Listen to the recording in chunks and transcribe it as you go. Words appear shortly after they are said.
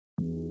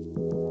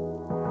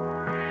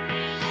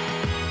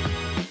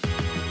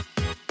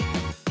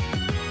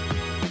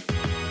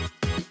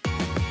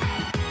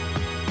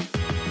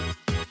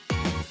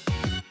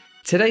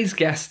Today's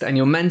guest and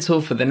your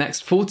mentor for the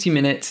next 40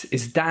 minutes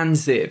is Dan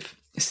Ziv,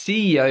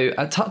 CEO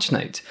at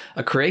TouchNote,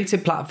 a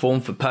creative platform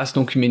for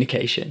personal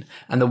communication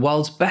and the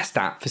world's best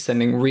app for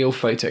sending real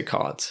photo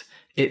cards.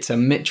 It's a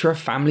Mitra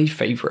family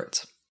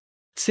favourite.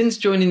 Since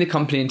joining the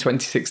company in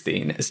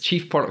 2016 as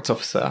Chief Product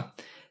Officer,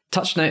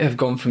 TouchNote have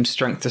gone from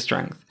strength to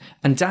strength,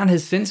 and Dan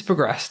has since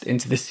progressed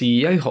into the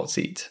CEO hot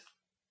seat.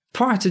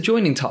 Prior to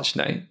joining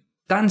TouchNote,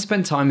 Dan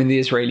spent time in the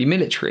Israeli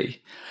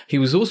military. He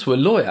was also a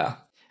lawyer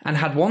and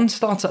had one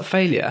startup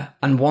failure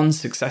and one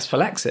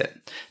successful exit,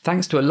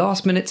 thanks to a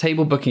last-minute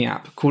table booking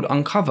app called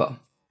Uncover,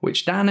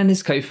 which Dan and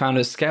his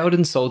co-founders scaled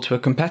and sold to a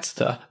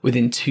competitor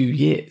within 2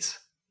 years.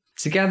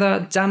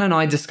 Together, Dan and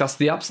I discussed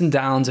the ups and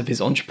downs of his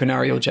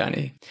entrepreneurial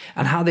journey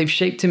and how they've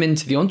shaped him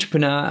into the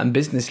entrepreneur and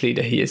business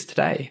leader he is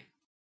today.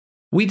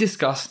 We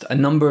discussed a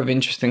number of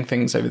interesting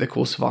things over the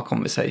course of our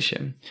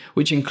conversation,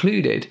 which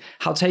included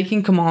how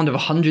taking command of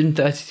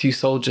 132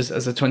 soldiers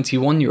as a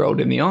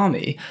 21-year-old in the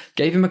army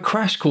gave him a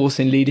crash course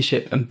in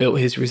leadership and built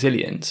his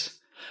resilience.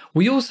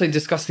 We also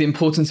discussed the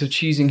importance of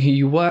choosing who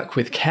you work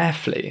with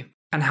carefully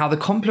and how the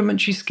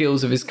complementary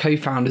skills of his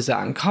co-founders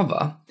at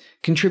Uncover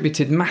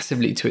contributed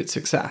massively to its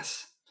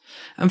success.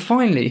 And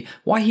finally,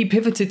 why he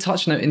pivoted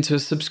TouchNote into a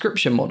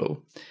subscription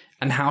model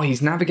and how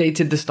he's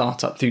navigated the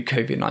startup through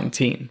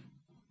Covid-19.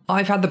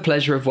 I've had the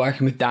pleasure of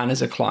working with Dan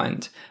as a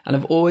client and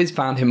have always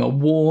found him a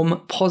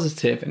warm,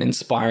 positive and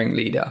inspiring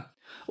leader.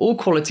 All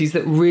qualities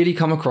that really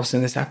come across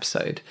in this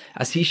episode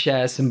as he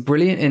shares some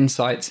brilliant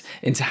insights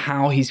into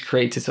how he's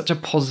created such a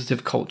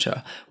positive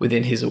culture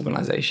within his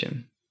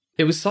organisation.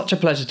 It was such a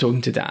pleasure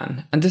talking to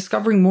Dan and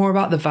discovering more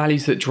about the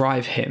values that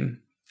drive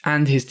him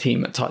and his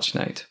team at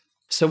TouchNote.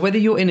 So whether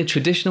you're in a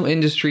traditional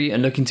industry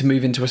and looking to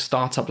move into a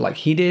startup like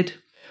he did,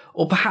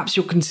 or perhaps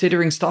you're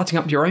considering starting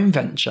up your own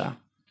venture,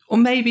 or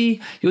maybe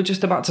you're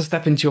just about to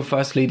step into your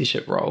first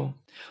leadership role.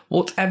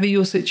 Whatever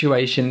your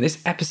situation,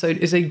 this episode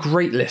is a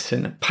great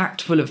listen,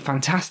 packed full of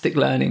fantastic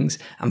learnings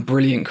and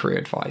brilliant career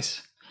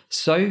advice.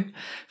 So,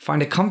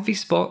 find a comfy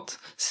spot,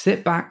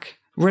 sit back,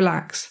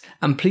 relax,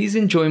 and please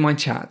enjoy my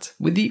chat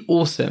with the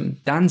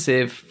awesome Dan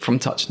Ziv from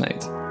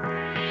TouchNote.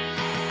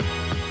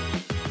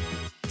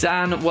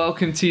 Dan,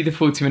 welcome to the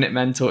 40-Minute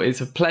Mentor.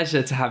 It's a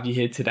pleasure to have you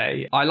here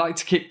today. I like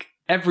to kick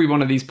every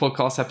one of these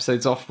podcast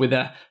episodes off with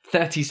a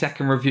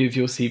 30-second review of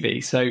your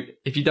CV. So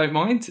if you don't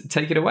mind,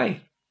 take it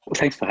away. Well,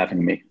 thanks for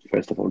having me,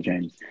 first of all,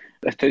 James.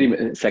 A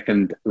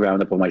 30-second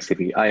roundup of my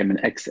CV. I am an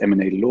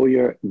ex-M&A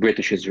lawyer,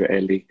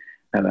 British-Israeli,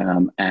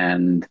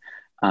 and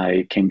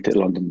I came to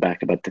London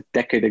back about a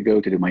decade ago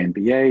to do my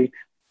MBA,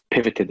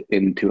 pivoted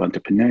into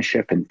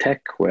entrepreneurship and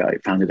tech, where I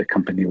founded a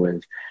company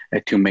with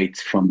two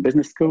mates from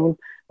business school.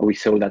 We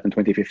sold that in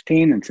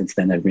 2015, and since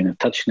then I've been at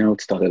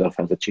TouchNote, started off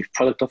as a chief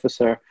product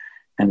officer,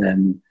 and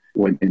then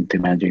went into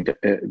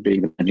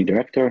being the managing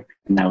director,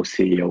 and now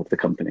CEO of the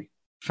company.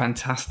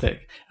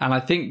 Fantastic. And I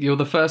think you're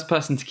the first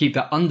person to keep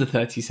that under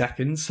 30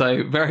 seconds.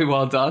 So very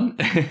well done.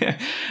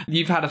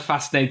 You've had a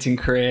fascinating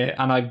career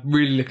and I'm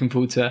really looking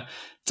forward to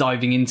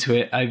diving into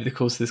it over the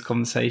course of this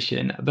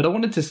conversation. But I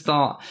wanted to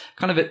start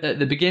kind of at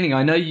the beginning.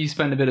 I know you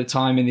spent a bit of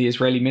time in the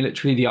Israeli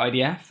military, the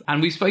IDF,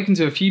 and we've spoken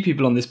to a few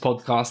people on this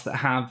podcast that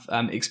have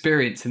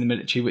experience in the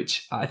military,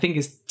 which I think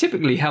has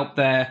typically helped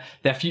their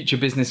future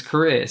business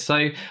career.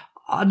 So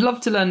I'd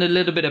love to learn a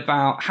little bit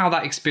about how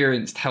that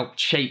experience helped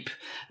shape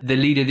the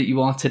leader that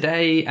you are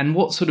today, and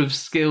what sort of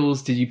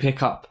skills did you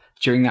pick up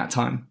during that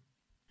time?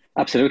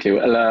 Absolutely.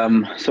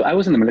 Well, so I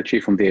was in the military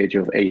from the age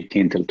of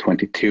 18 till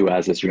 22,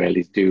 as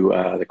Israelis do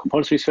the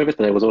compulsory service,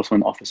 but I was also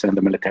an officer in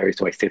the military,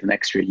 so I stayed an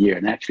extra year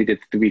and actually did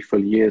 3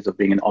 full years of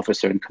being an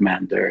officer and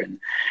commander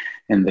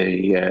in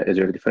the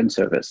Israeli Defense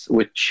Service,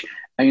 which,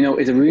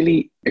 is a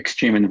really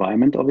extreme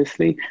environment,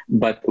 obviously,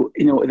 but,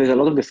 there's a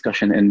lot of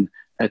discussion in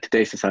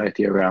today's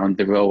society around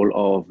the role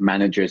of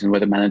managers and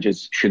whether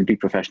managers should be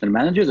professional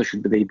managers or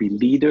should they be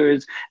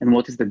leaders, and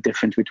what is the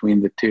difference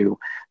between the two.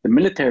 The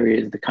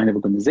military is the kind of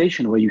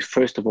organization where you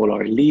first of all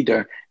are a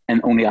leader,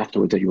 and only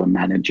afterwards are you a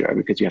manager,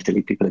 because you have to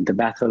lead people into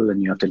battle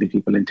and you have to lead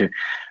people into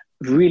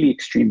really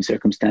extreme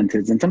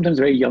circumstances and sometimes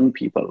very young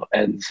people.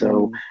 And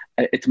so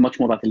it's much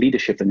more about the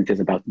leadership than it is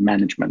about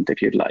management,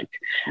 if you'd like.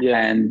 Yeah.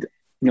 And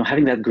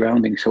having that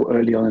grounding so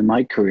early on in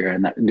my career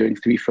and doing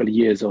 3 full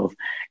years of,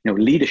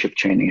 leadership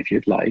training, if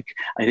you'd like,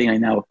 I think I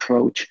now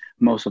approach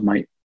most of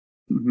my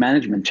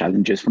management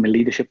challenges from a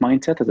leadership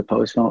mindset as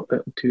opposed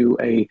to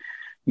a,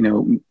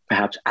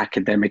 perhaps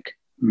academic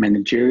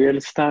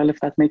managerial style, if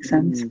that makes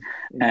sense.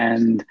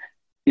 And,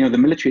 the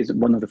military is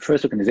one of the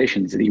first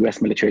organizations. The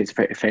US military is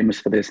very famous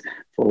for this,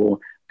 for,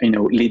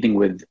 leading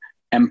with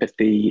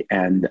empathy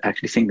and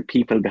actually seeing the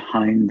people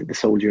behind the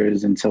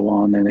soldiers and so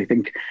on. And I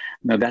think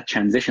that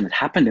transition that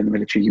happened in the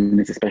military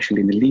units,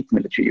 especially in the elite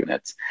military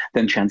units,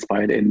 then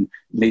transpired in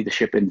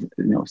leadership, in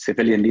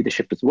civilian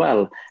leadership as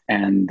well,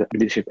 and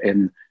leadership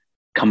in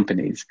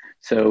companies.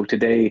 So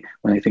today,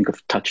 when I think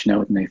of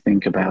TouchNote and I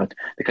think about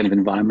the kind of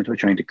environment we're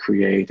trying to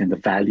create and the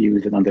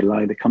values that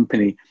underlie the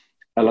company,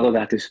 a lot of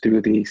that is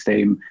through the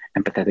same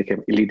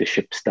empathetic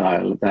leadership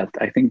style that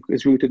I think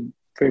is rooted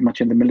very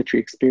much in the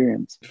military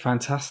experience.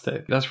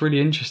 Fantastic. That's really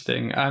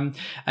interesting. And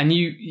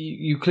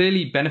you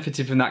clearly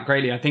benefited from that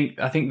greatly. I think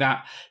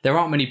that there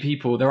aren't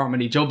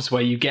many jobs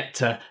where you get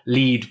to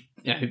lead,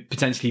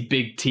 potentially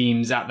big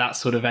teams at that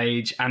sort of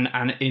age and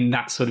in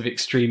that sort of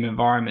extreme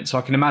environment. So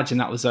I can imagine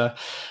that was a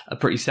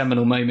pretty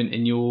seminal moment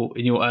in your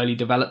early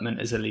development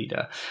as a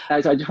leader.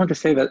 I just want to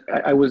say that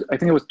I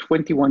think I was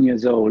 21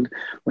 years old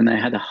when I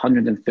had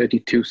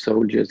 132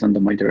 soldiers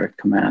under my direct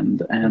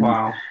command. And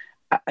wow.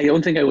 I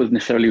don't think I was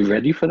necessarily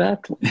ready for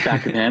that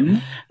back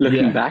then,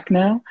 looking back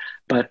now,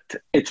 but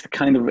it's the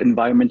kind of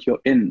environment you're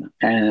in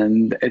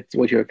and it's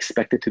what you're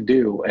expected to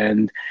do.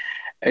 And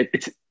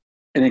it's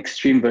an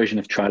extreme version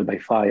of trial by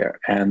fire.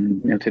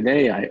 And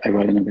today I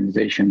run an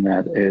organization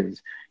that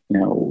is,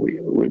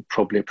 we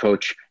probably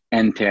approach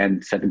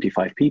end-to-end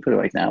 75 people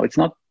right now. It's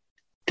not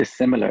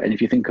dissimilar. And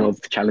if you think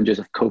of the challenges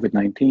of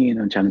COVID-19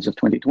 and challenges of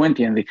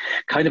 2020 and the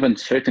kind of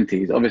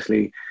uncertainties,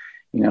 obviously,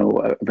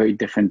 a very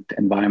different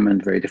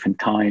environment, very different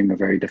time, a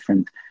very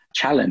different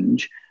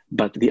challenge,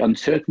 but the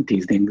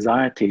uncertainties, the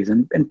anxieties,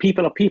 and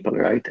people are people,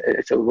 right?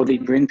 So what they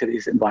bring to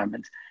these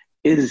environments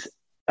is,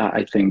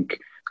 I think,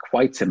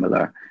 quite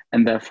similar.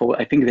 And therefore,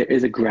 I think there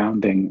is a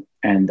grounding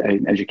and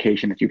an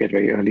education that you get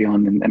very early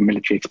on in a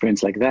military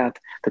experience like that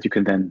you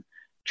can then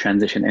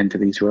transition into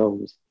these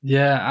roles.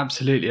 Yeah,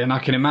 absolutely. And I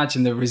can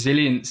imagine the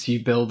resilience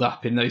you build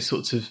up in those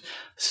sorts of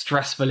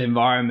stressful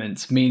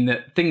environments mean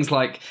that things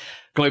like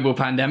global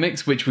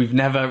pandemics, which we've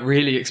never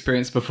really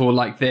experienced before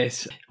like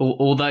this,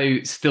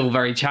 although still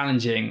very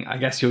challenging, I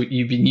guess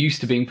you've been used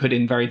to being put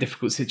in very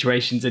difficult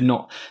situations and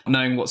not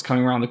knowing what's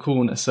coming around the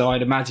corner. So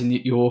I'd imagine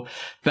that you're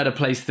better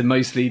placed than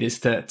most leaders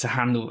to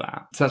handle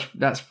that. So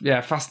that's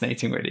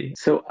fascinating, really.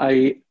 So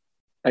I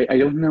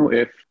don't know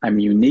if I'm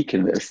unique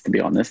in this, to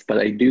be honest, but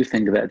I do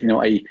think that,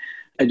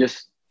 I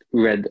just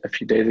read a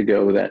few days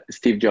ago that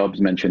Steve Jobs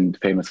mentioned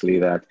famously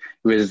that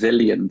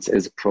resilience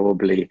is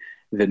probably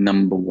the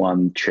number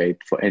one trait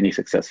for any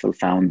successful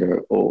founder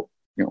or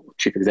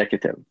chief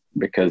executive,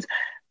 because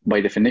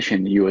by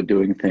definition you are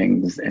doing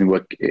things and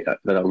work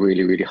that are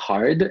really, really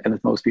hard and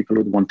that most people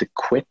would want to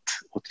quit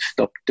or to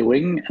stop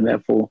doing, and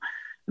therefore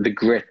the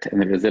grit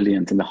and the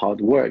resilience and the hard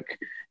work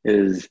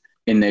is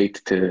innate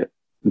to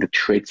the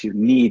traits you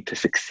need to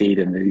succeed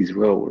in these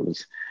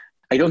roles.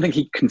 I don't think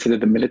he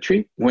considered the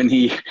military when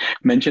he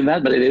mentioned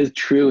that, but it is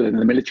true in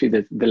the military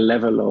that the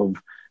level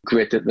of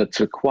grit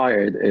that's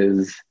required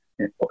is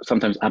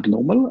sometimes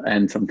abnormal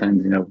and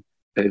sometimes,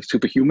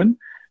 superhuman.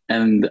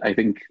 And I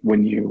think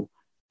when you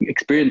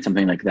experience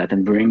something like that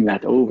and bring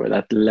that over,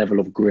 that level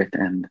of grit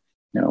and,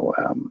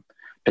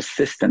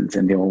 persistence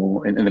in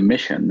the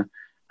mission,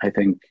 I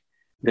think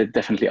there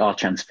definitely are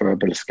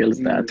transferable skills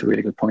there. It's a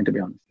really good point, to be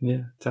honest.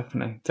 Yeah,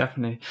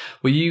 definitely.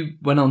 Well, you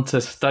went on to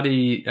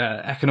study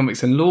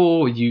economics and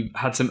law. You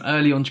had some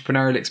early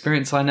entrepreneurial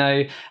experience, I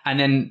know,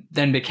 and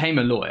then became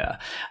a lawyer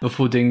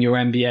before doing your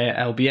MBA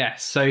at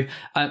LBS. So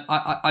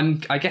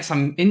I guess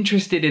I'm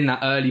interested in that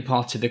early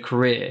part of the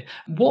career.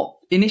 What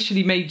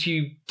initially made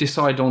you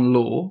decide on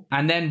law,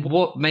 and then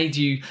what made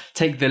you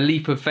take the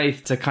leap of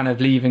faith to kind of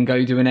leave and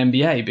go do an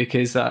MBA?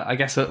 Because I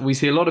guess we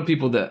see a lot of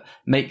people that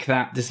make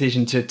that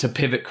decision to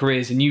pivot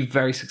careers, and you've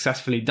very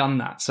successfully done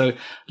that. So I'd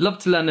love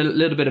to learn a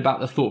little bit about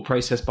the thought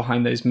process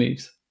behind those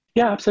moves.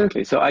 Yeah,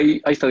 absolutely. So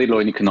I studied law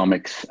and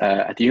economics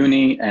at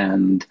uni,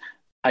 and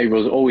I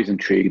was always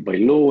intrigued by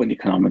law, and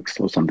economics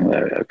was something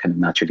that I kind of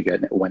naturally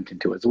went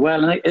into as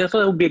well. And I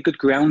thought it would be a good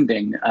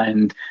grounding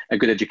and a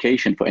good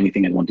education for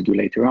anything I'd want to do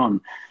later on.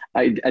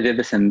 I did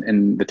this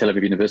in the Tel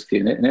Aviv University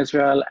in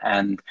Israel,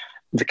 and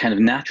the kind of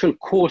natural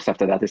course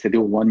after that is to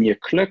do a 1-year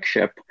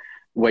clerkship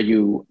where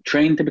you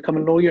train to become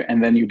a lawyer,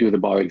 and then you do the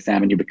bar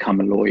exam and you become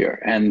a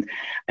lawyer. And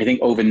I think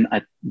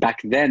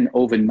back then,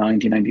 over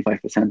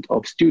 90-95%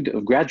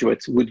 of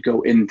graduates would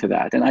go into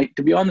that. And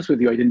to be honest with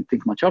you, I didn't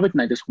think much of it,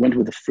 and I just went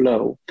with the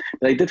flow.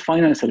 But I did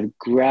find myself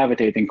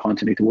gravitating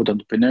constantly toward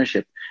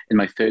entrepreneurship. In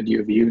my third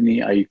year of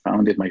uni, I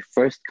founded my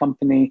first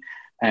company.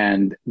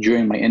 And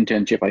during my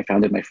internship, I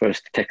founded my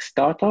first tech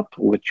startup,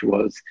 which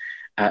was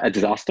a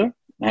disaster.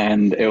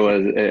 And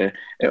it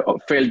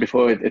failed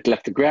before it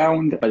left the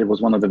ground, but it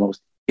was one of the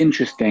most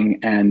interesting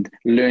and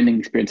learning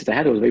experiences I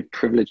had. I was very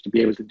privileged to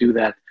be able to do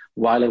that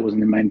while I was in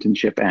the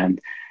internship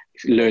and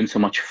learn so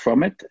much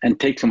from it and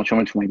take so much from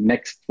it for my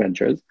next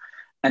ventures.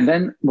 And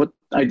then what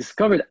I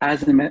discovered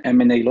as an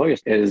M&A lawyer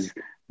is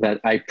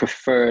that I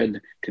preferred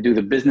to do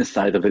the business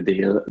side of the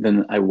deal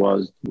than I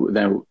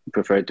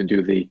preferred to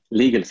do the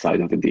legal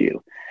side of the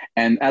deal.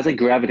 And as I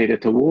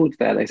gravitated towards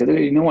that, I said,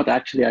 you know what,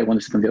 actually, I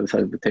want to sit on the other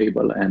side of the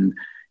table and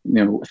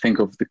think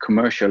of the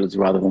commercials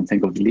rather than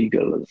think of the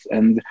legals.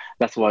 And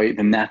that's why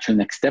the natural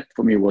next step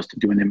for me was to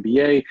do an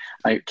MBA.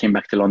 I came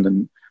back to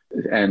London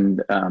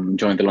and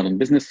joined the London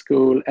Business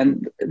School.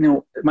 And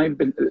my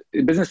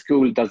business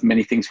school does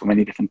many things for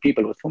many different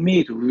people, but for me,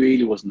 it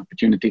really was an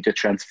opportunity to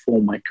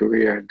transform my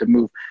career and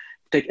to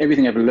take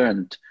everything I've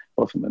learned,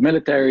 both from the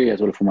military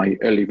as well as from my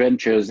early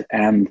ventures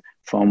and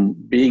from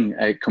being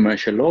a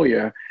commercial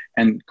lawyer,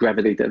 and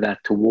gravitated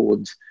that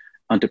towards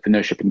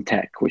entrepreneurship in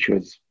tech, which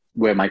was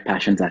where my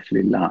passions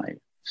actually lie.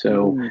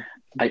 So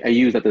I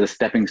use that as a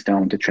stepping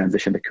stone to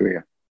transition the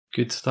career.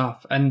 Good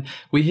stuff. And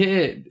we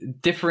hear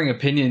differing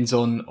opinions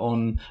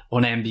on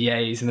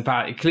MBAs and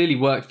about it clearly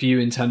worked for you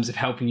in terms of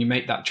helping you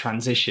make that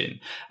transition.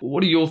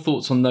 What are your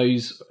thoughts on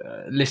those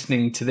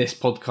listening to this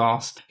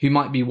podcast who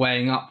might be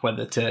weighing up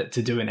whether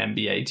to do an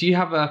MBA? Do you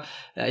have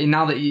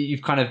now that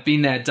you've kind of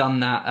been there,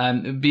 done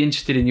that, be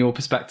interested in your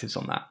perspectives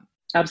on that?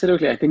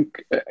 Absolutely. I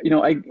think,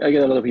 I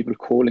get a lot of people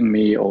calling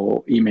me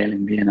or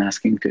emailing me and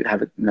asking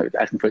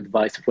asking for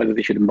advice of whether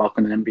they should embark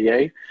on an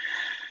MBA.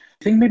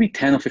 I think maybe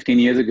 10 or 15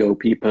 years ago,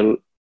 people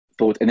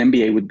thought an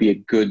MBA would be a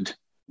good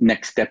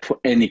next step for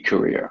any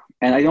career.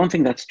 And I don't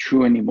think that's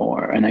true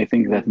anymore. And I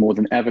think that more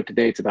than ever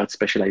today, it's about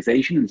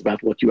specialization. It's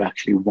about what you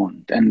actually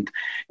want. And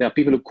there are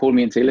people who call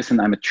me and say,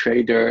 listen, I'm a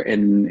trader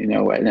in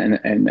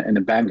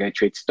a bank. I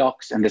trade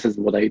stocks. And this is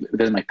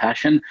my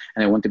passion.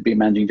 And I want to be a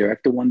managing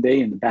director one day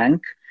in the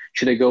bank.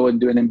 Should I go and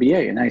do an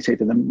MBA? And I say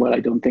to them, well,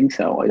 I don't think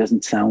so.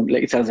 It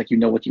sounds like you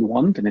know what you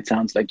want. And it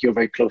sounds like you're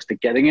very close to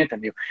getting it.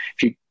 And if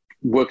you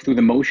work through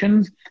the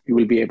motions, you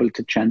will be able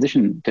to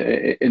transition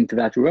into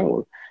that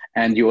role.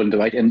 And you're in the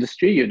right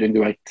industry, you're doing the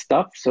right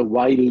stuff. So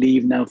why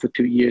leave now for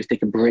 2 years,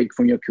 take a break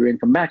from your career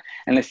and come back,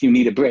 unless you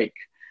need a break?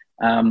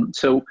 I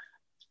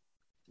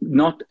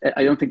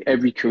don't think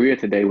every career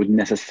today would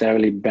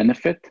necessarily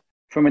benefit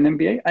from an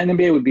MBA. An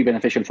MBA would be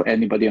beneficial for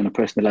anybody on a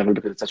personal level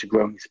because it's such a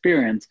growing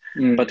experience.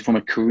 But from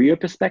a career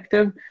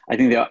perspective, I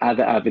think there are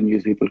other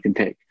avenues people can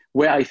take.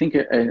 Where I think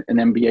an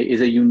MBA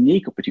is a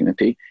unique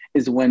opportunity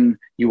is when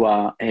you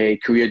are a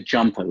career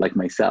jumper like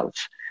myself.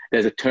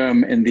 There's a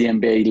term in the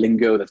MBA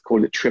lingo that's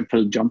called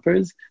triple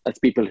jumpers. That's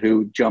people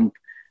who jump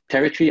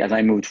territory, as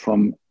I moved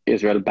from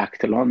Israel back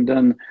to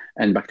London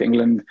and back to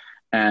England.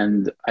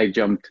 And I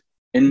jumped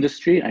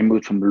industry. I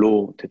moved from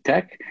law to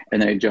tech.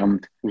 And I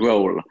jumped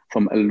role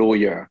from a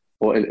lawyer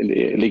or a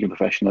legal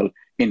professional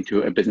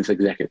into a business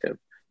executive.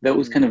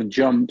 Those kind of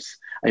jumps,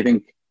 I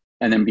think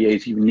an MBA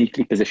is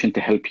uniquely positioned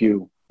to help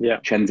you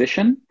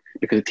transition,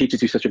 because it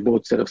teaches you such a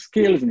broad set of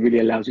skills and really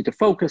allows you to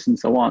focus and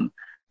so on.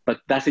 But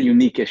that's a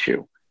unique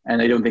issue.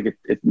 And I don't think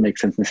it makes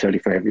sense necessarily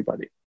for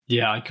everybody.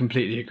 Yeah, I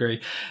completely agree.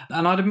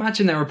 And I'd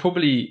imagine there are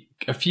probably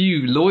a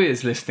few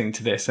lawyers listening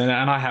to this. And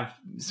I have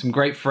some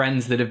great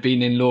friends that have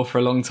been in law for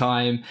a long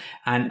time.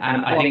 And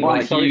I think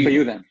like sorry for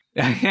you then.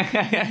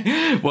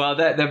 Well,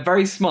 they're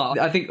very smart.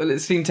 I think they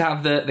seem to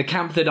have the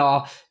camp that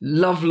are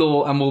love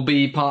law and will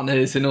be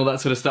partners and all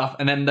that sort of stuff,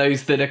 and then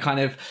those that are kind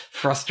of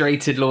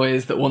frustrated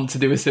lawyers that want to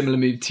do a similar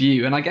move to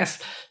you. And I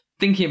guess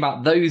thinking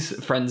about those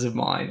friends of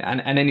mine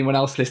and anyone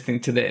else listening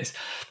to this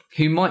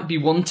who might be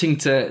wanting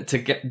to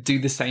do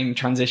the same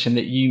transition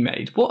that you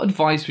made, what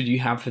advice would you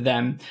have for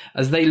them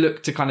as they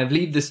look to kind of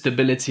leave the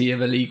stability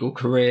of a legal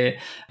career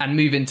and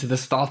move into the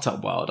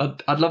startup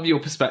world? I'd love your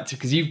perspective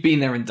because you've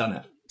been there and done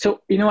it.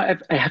 So, I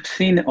have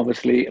seen,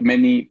 obviously,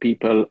 many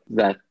people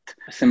that,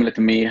 similar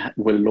to me,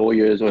 were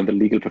lawyers or in the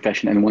legal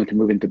profession and wanted to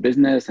move into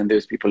business. And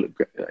those people,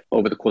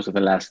 over the course of the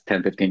last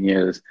 10, 15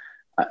 years,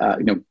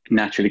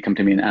 naturally come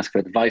to me and ask for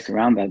advice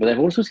around that. But I've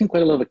also seen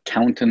quite a lot of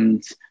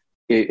accountants,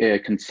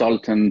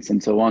 consultants,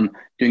 and so on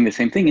doing the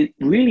same thing. And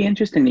really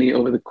interestingly,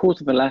 over the course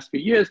of the last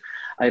few years,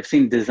 I've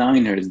seen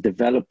designers,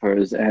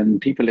 developers, and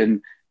people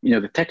in,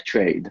 the tech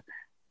trade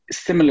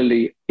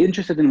similarly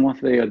interested in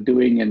what they are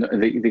doing and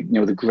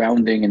the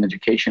grounding and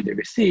education they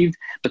received,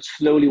 but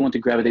slowly want to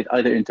gravitate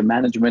either into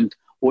management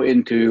or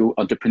into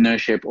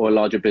entrepreneurship or a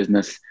larger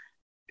business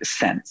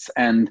sense.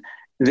 And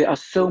there are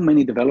so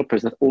many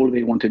developers that all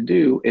they want to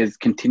do is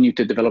continue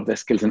to develop their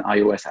skills in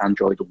iOS,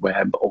 Android,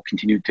 web, or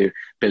continue to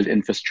build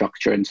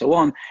infrastructure and so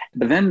on.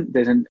 But then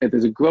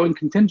there's a growing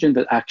contingent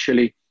that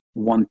actually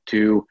want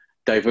to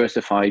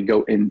diversify,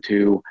 go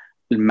into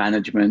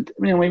management,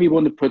 maybe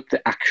want to put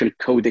the actual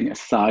coding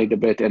aside a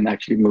bit and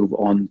actually move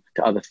on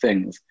to other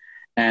things.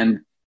 And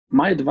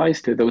my advice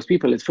to those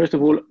people is, first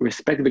of all,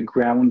 respect the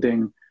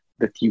grounding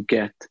that you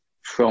get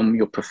from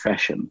your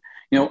profession.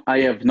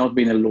 I have not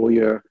been a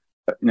lawyer,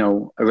 a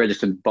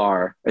registered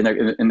bar in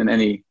a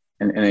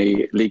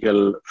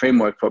legal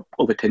framework for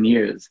over 10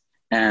 years.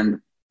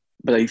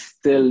 But I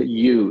still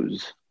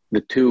use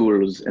the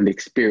tools and the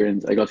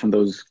experience I got from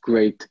those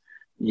great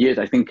years.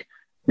 I think,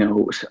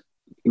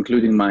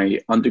 including my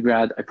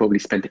undergrad, I probably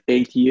spent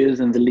 8 years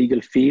in the legal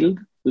field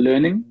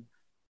learning.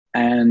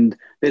 And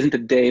there isn't a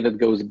day that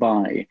goes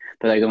by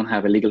that I don't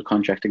have a legal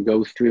contract to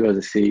go through as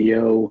a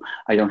CEO.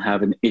 I don't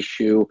have an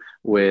issue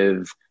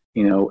with,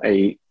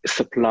 a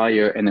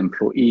supplier, an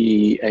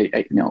employee,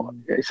 a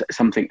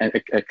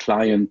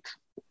client,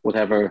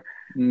 whatever,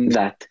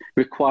 that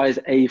requires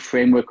a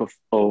framework of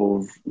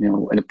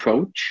an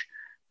approach.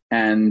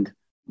 And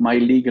my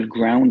legal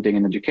grounding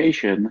and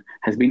education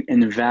has been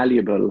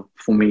invaluable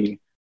for me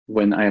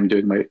when I am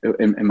doing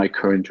in my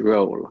current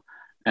role.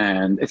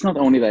 And it's not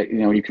only that,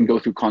 you can go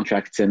through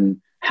contracts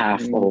in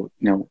half or,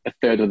 a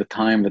third of the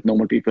time that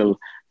normal people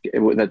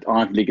that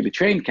aren't legally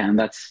trained can.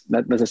 That's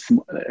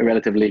a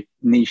relatively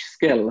niche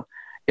skill.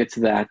 It's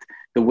that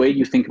the way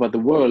you think about the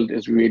world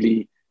is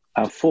really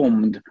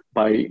formed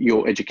by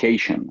your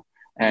education.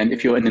 And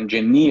if you're an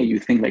engineer, you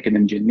think like an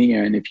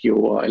engineer. And if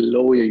you're a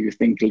lawyer, you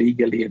think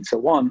legally and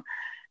so on.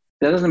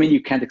 That doesn't mean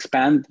you can't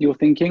expand your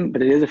thinking,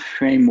 but it is a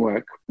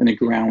framework and a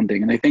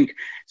grounding. And I think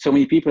so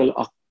many people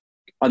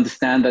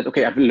understand that,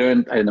 okay, I've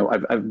learned, I don't know,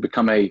 I've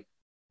become a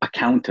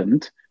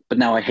accountant, but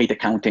now I hate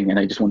accounting and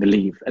I just want to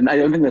leave. And I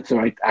don't think that's the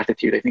right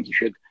attitude. I think you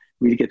should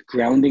really get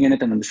grounding in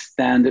it and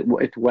understand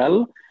it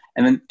well,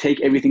 and then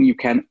take everything you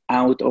can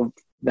out of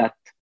that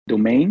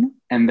domain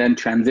and then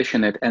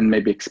transition it and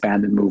maybe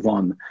expand and move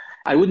on.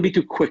 I wouldn't be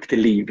too quick to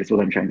leave, is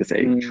what I'm trying to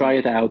say. Try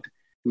it out,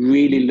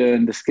 really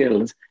learn the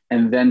skills,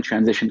 and then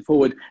transition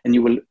forward. And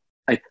you will,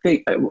 I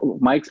think,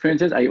 my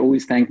experience is I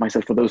always thank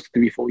myself for those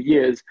 3-4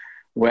 years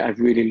where I've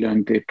really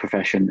learned the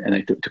profession and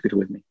I took it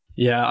with me.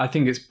 Yeah, I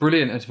think it's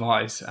brilliant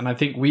advice. And I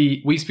think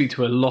we speak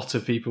to a lot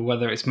of people,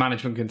 whether it's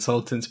management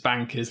consultants,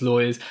 bankers,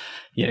 lawyers,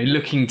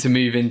 looking to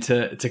move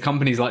into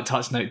companies like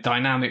TouchNote,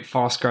 dynamic,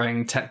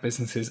 fast-growing tech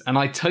businesses. And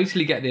I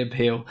totally get the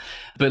appeal.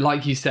 But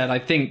like you said, I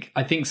think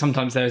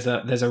sometimes there's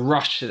a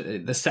rush.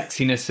 The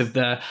sexiness of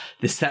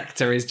the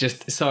sector is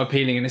just so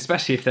appealing, and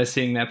especially if they're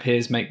seeing their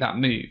peers make that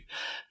move.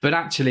 But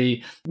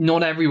actually,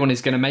 not everyone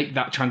is going to make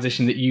that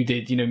transition that you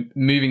did,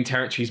 moving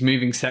territories,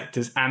 moving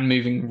sectors, and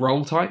moving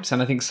role types.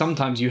 And I think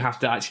sometimes you have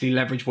to actually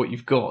leverage what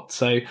you've got.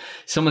 So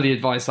some of the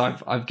advice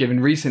I've given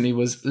recently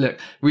was, look,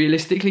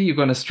 realistically, you're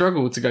going to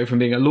struggle to go from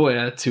being a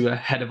lawyer to a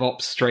head of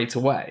ops straight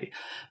away.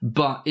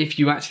 But if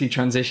you actually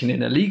transition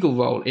in a legal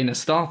role in a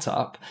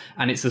startup,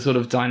 and it's a sort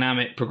of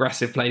dynamic,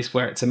 progressive place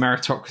where it's a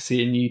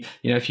meritocracy,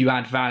 and if you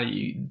add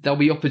value, there'll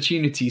be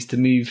opportunities to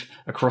move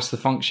across the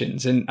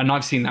functions. And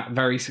I've seen that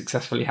very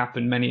successfully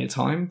happen many a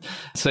time.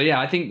 So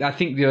yeah, I think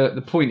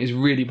the point is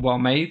really well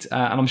made,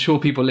 and I'm sure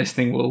people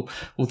listening will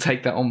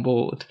take that on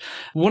board.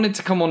 Wanted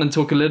to come on and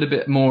talk a little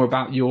bit more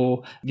about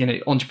your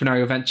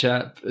entrepreneurial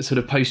venture sort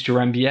of post your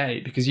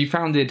MBA, because you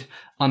founded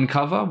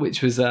Uncover,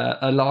 which was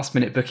a last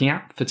minute booking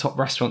app for top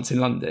restaurants in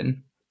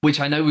London,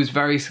 which I know was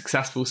very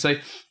successful. So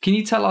can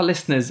you tell our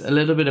listeners a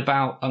little bit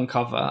about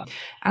Uncover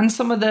and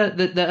some of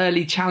the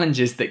early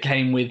challenges that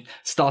came with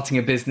starting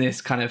a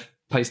business kind of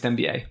post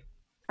MBA?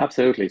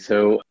 Absolutely.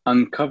 So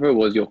Uncover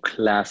was your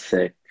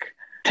classic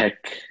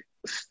tech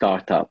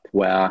startup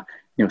where,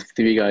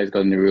 3 guys got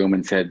in the room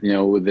and said,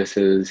 this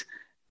is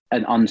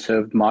an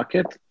unserved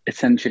market.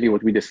 Essentially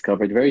what we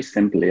discovered very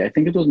simply, I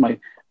think it was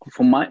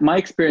my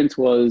experience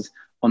was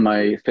on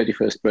my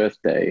 31st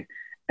birthday,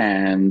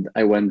 and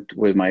I went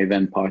with my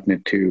then partner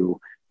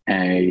to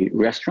a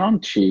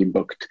restaurant. She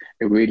booked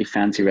a really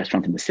fancy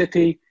restaurant in the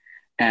city,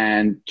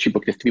 and she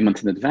booked it 3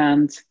 months in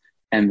advance.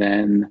 And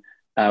then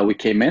we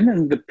came in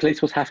and the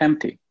place was half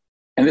empty.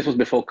 And this was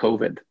before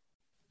COVID.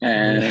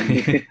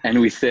 And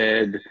and we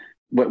said,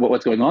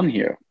 what's going on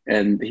here?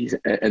 And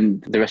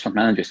the restaurant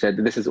manager said,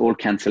 this is all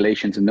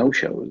cancellations and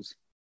no-shows.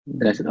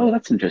 And I said, oh,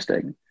 that's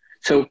interesting.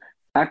 So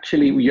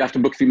actually, you have to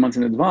book 3 months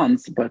in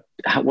advance, but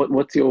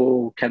what's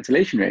your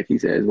cancellation rate? He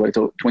says, well, it's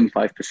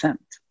 25%.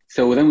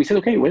 So then we said,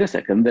 okay, wait a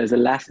second. There's a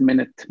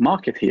last-minute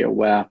market here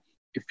where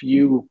if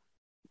you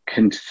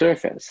can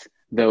surface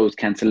those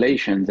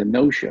cancellations and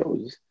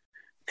no-shows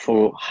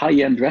for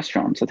high-end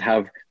restaurants that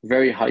have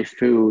very high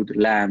food,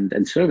 land,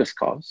 and service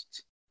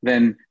costs,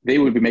 then they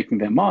will be making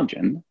their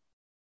margin,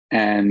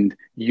 and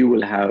you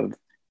will have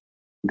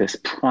this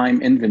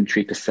prime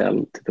inventory to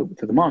sell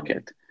to the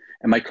market.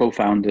 And my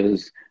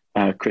co-founders,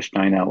 Chris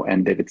Steino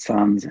and David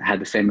Sands,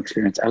 had the same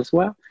experience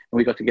elsewhere. And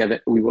we got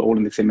together, we were all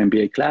in the same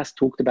MBA class,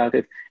 talked about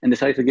it, and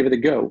decided to give it a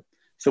go.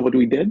 So what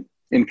we did,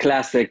 in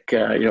classic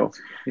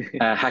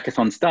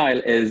hackathon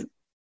style, is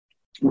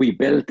we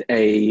built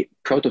a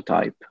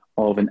prototype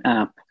of an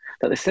app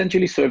that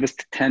essentially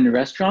serviced 10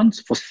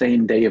 restaurants for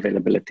same-day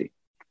availability.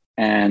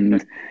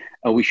 And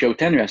we showed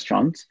 10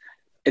 restaurants.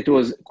 It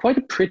was quite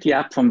a pretty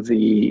app from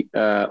the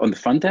on the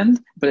front end,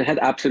 but it had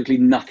absolutely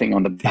nothing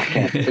on the back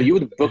end. So you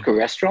would book a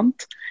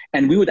restaurant,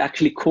 and we would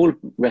actually call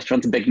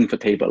restaurants begging for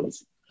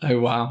tables. Oh,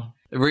 wow.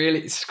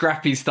 Really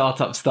scrappy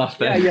startup stuff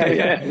there.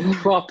 Yeah.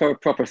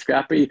 Proper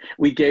scrappy.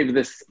 We gave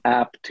this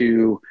app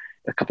to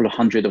a couple of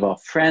hundred of our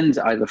friends,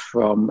 either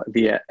from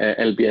the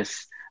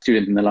LBS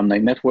Student and Alumni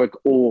Network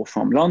or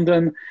from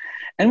London.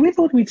 And we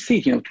thought we'd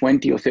see,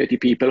 20 or 30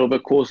 people over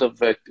the course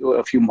of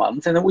a few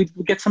months, and then we'd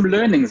get some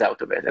learnings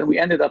out of it. And we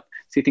ended up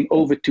sitting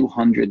over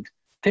 200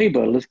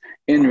 tables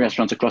in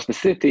restaurants across the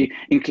city,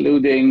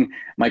 including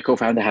my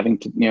co-founder having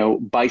to,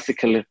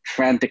 bicycle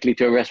frantically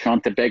to a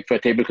restaurant to beg for a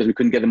table because we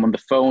couldn't get them on the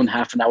phone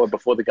half an hour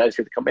before the guys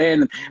could come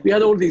in. And we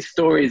had all these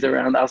stories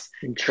around us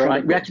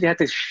trying. We actually had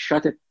to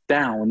shut it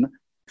down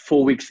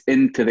 4 weeks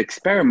into the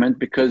experiment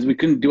because we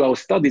couldn't do our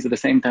studies at the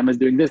same time as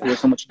doing this. There was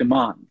so much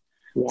demand.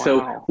 Wow.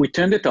 So we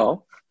turned it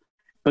off,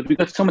 but we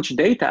got so much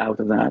data out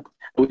of that.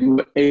 We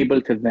were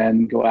able to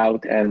then go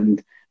out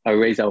and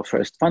raise our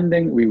first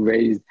funding. We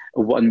raised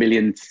a 1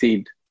 million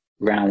seed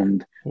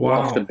round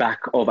off the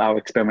back of our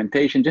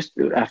experimentation, just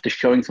after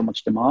showing so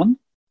much demand.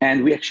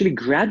 And we actually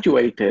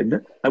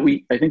graduated.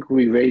 I think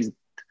we raised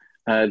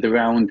the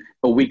round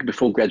a week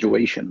before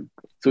graduation.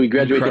 So we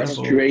graduated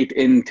straight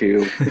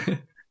into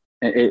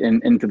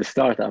into the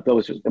startup. That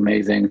was just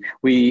amazing.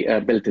 We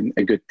built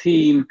a good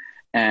team,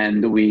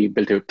 and we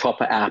built a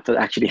proper app that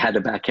actually had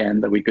a back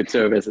end that we could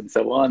service and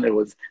so on. It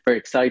was very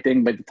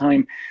exciting. By the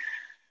time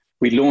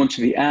we launched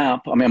the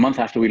app, a month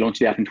after we launched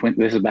the app,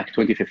 this is back in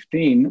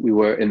 2015, we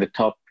were in the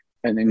top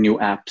and the new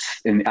apps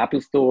in the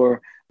Apple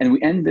Store. And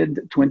we ended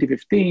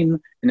 2015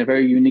 in a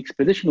very unique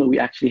position where we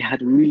actually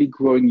had really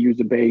growing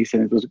user base,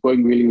 and it was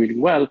going really, really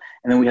well.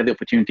 And then we had the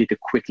opportunity to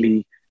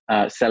quickly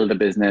sell the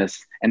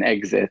business and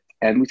exit.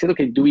 And we said,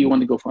 okay, do we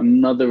want to go for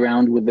another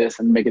round with this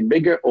and make it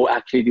bigger? Or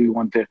actually, do we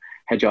want to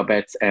hedge our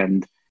bets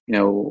and,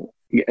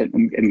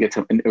 get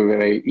a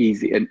very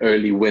easy and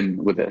early win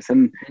with this?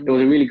 And it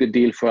was a really good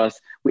deal for us.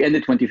 We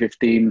ended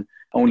 2015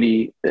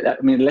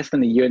 less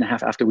than a year and a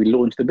half after we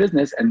launched the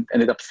business, and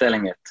ended up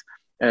selling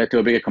it to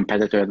a bigger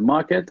competitor in the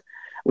market,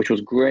 which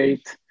was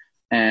great.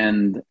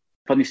 And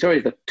funny story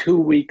is that 2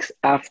 weeks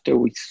after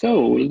we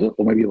sold,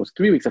 or maybe it was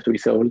 3 weeks after we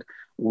sold,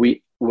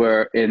 we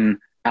were in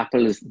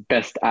Apple's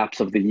best apps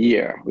of the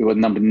year. We were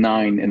number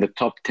 9 in the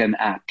top 10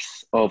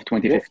 apps of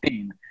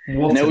 2015.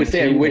 And I always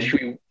say,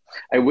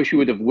 I wish we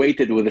would have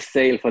waited with a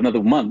sale for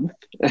another month.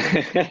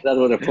 That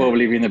would have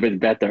probably been a bit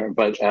better.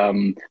 But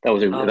that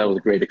was a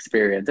great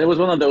experience. It was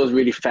one of those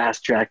really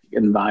fast track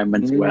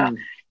environments where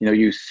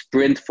you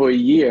sprint for a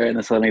year and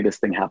then suddenly this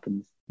thing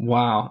happens.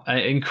 Wow,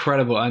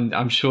 incredible. And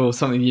I'm sure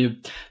something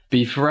you'd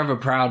be forever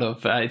proud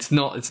of. It's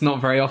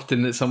not very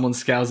often that someone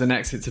scales and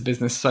exits a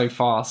business so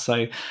fast.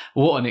 So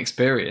what an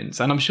experience.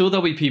 And I'm sure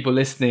there'll be people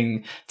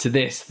listening to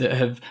this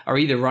that are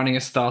either running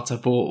a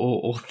startup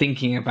or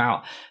thinking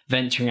about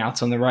venturing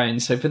out on their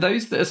own. So for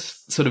those that are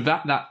sort of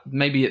that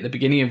maybe at the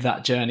beginning of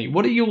that journey,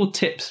 what are your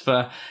tips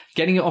for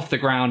getting it off the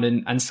ground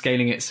and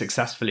scaling it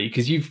successfully?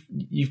 Because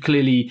you've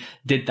clearly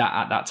did that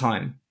at that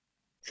time.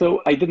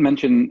 So I did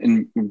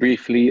mention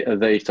briefly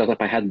the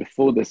startup I had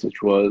before this,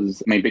 which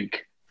was my big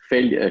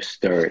failure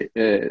story,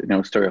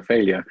 story of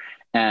failure.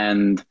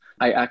 And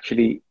I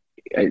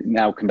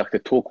now conduct a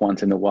talk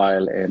once in a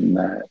while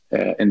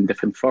in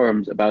different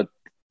forums about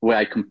where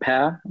I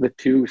compare the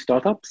two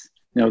startups,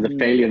 the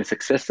failure and the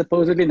success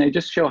supposedly, and I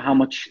just show how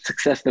much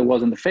success there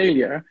was in the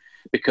failure,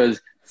 because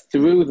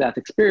through that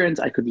experience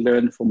I could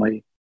learn for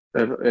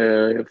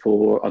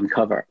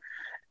Uncover.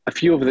 A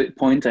few of the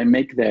points I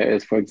make there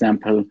is, for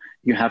example,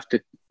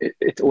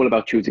 it's all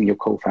about choosing your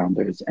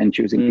co-founders and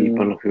choosing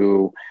people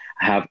who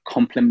have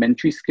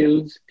complementary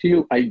skills to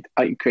you. I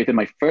created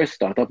my first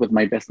startup with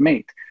my best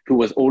mate, who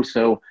was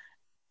also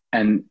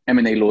an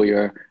M&A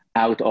lawyer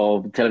out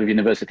of Tel Aviv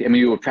University.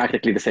 We were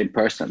practically the same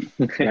person,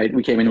 right?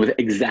 We came in with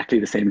exactly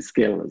the same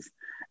skills.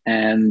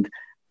 And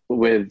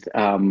with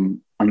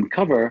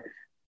Uncover,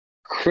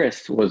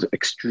 Chris was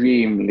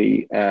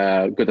extremely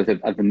good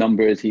at the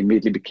numbers. He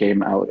immediately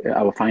became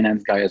our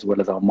finance guy as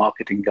well as our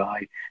marketing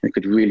guy, and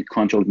could really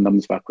crunch all the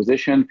numbers for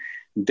acquisition.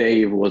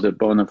 Dave was a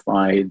bona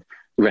fide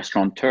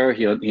restaurateur.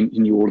 He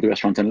knew all the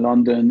restaurants in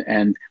London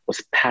and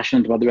was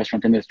passionate about the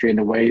restaurant industry in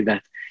a way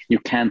that you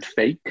can't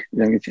fake.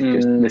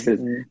 This is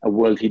a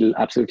world he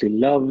absolutely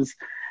loves.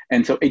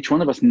 And so each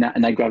one of us,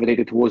 and I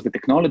gravitated towards the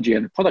technology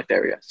and the product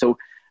area. So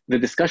the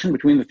discussion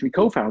between the 3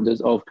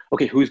 co-founders of,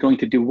 okay, who's going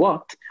to do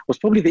what, was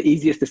probably the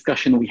easiest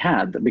discussion we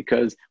had,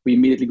 because we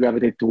immediately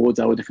gravitated towards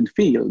our different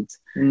fields.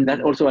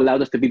 That also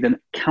allowed us to be then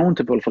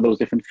accountable for those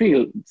different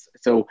fields.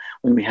 So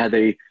when we had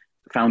a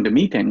founder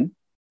meeting,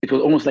 it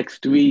was almost like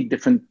 3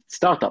 different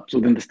startups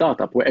within the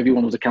startup, where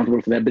everyone was accountable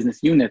for their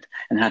business unit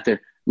and had to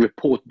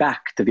report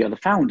back to the other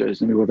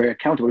founders. And we were very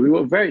accountable. We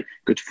were very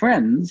good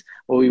friends,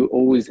 but we were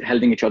always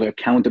holding each other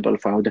accountable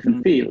for our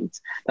different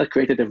fields. That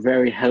created a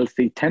very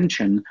healthy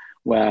tension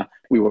where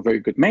we were very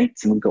good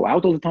mates and would go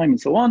out all the time and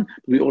so on,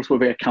 but we also were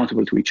very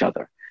accountable to each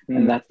other.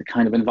 And that's the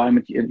kind of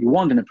environment you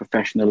want in a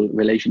professional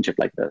relationship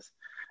like this.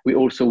 We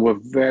also were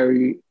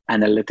very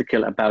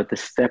analytical about the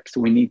steps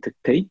we need to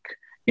take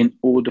in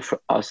order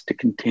for us to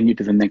continue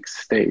to the next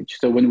stage.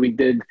 So when we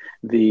did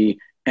the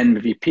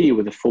MVP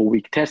with the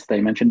 4-week test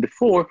I mentioned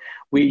before,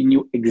 we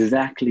knew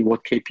exactly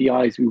what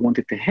KPIs we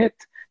wanted to hit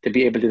to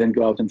be able to then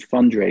go out and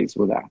fundraise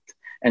with that,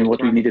 and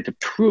what we needed to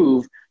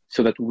prove,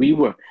 so that we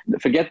were,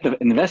 forget the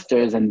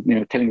investors and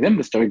telling them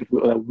the story,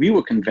 but we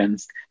were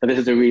convinced that this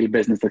is a real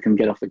business that can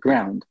get off the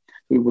ground.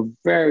 We were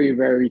very,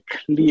 very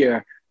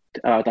clear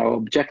about our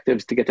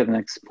objectives to get to the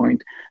next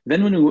point.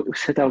 Then when we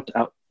set out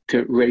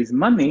to raise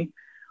money,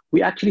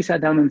 we actually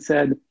sat down and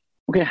said,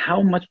 okay,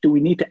 how much do we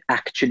need to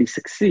actually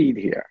succeed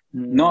here?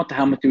 Not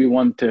how much do we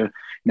want to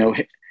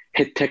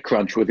hit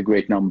TechCrunch with a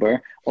great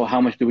number, or how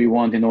much do we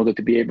want in order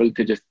to be able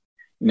to just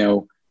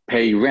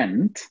pay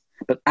rent,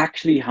 but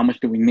actually how much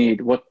do we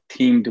need, what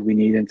team do we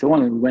need, and so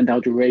on. And we went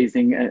out to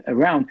raising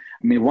around,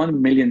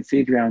 1 million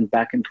seed round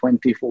back in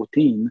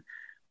 2014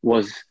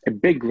 was a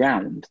big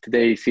round.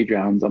 Today seed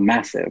rounds are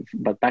massive,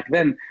 but back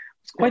then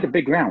it's quite a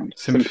big round.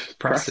 It's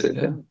impressive.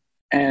 Yeah.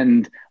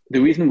 And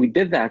the reason we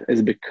did that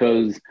is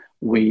because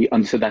we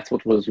understood that's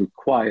what was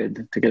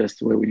required to get us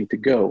to where we need to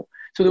go.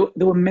 So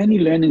there were many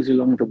learnings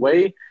along the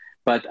way,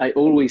 But I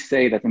always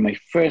say that in my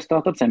first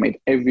startups, I made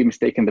every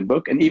mistake in the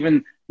book and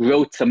even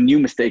wrote some new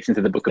mistakes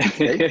into the book of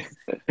mistakes.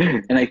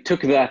 And I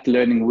took that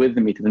learning with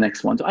me to the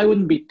next one. So I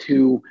wouldn't be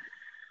too,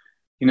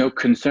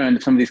 concerned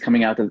if somebody's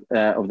coming out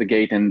of the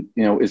gate and,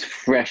 is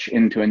fresh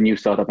into a new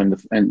startup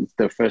and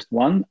their first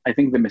one. I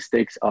think the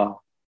mistakes are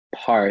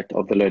part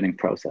of the learning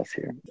process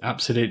here.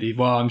 Absolutely.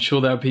 Well, I'm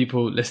sure there are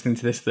people listening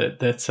to this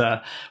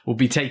that will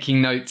be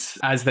taking notes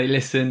as they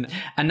listen.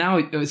 And now,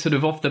 sort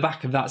of off the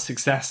back of that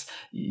success,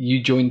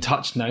 you joined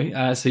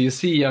TouchNote. So you're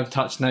CEO of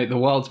TouchNote, the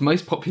world's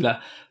most popular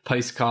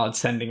postcard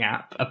sending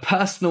app, a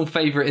personal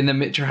favorite in the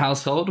Mitra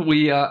household.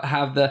 We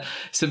have the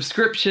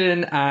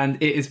subscription, and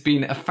it has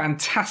been a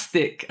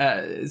fantastic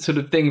sort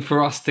of thing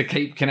for us to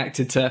keep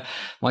connected to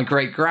my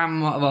great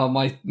grandma, well,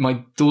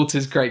 my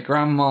daughter's great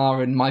grandma,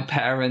 and my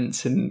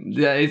parents.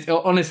 And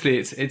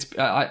honestly,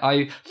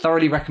 I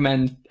thoroughly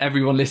recommend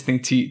everyone listening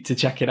to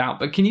check it out.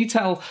 But can you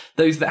tell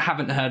those that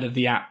haven't heard of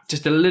the app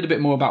just a little bit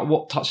more about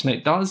what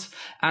TouchNote does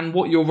and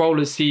what your role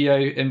as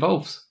CEO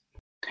involves?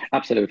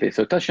 Absolutely.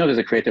 So TouchNote is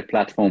a creative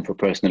platform for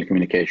personal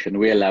communication.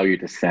 We allow you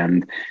to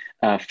send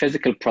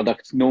physical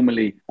products,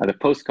 normally either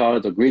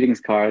postcards or greetings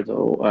cards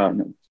or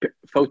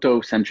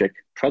photo-centric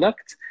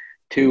products,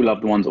 to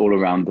loved ones all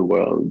around the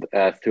world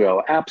through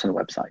our apps and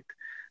website.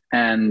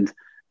 And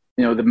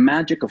the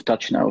magic of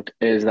TouchNote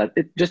is that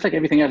just like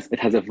everything else, it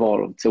has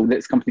evolved. So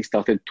this company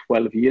started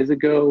 12 years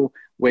ago,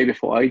 way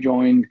before I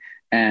joined,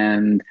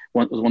 and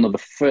was one of the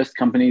first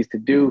companies to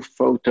do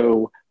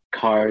photo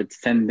card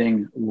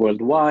sending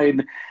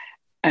worldwide.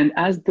 And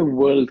as the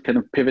world kind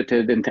of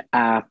pivoted into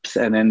apps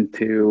and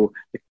into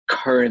the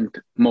current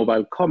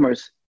mobile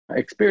commerce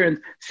experience,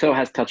 so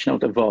has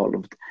TouchNote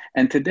evolved.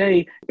 And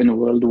today, in a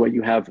world where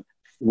you have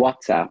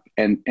WhatsApp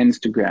and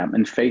Instagram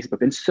and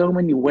Facebook and so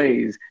many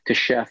ways to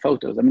share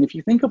photos. I mean, if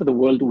you think of the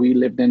world we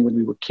lived in when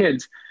we were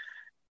kids,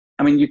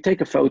 I mean, you take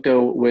a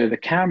photo with a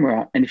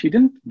camera, and if you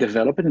didn't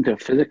develop it into a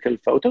physical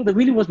photo, there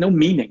really was no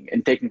meaning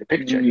in taking the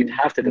picture. You'd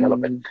have to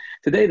develop it.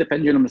 Today, the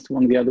pendulum has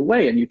swung the other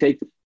way, and you take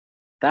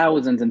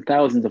thousands and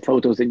thousands of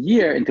photos a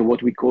year into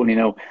what we call,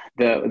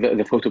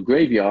 the photo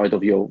graveyard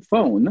of your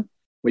phone,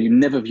 where you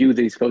never view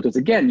these photos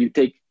again. You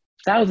take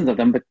thousands of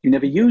them, but you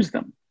never use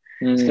them.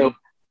 So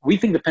we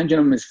think the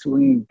pendulum is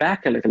swinging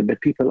back a little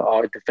bit. People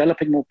are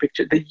developing more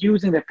pictures. They're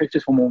using their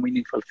pictures for more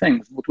meaningful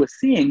things. What we're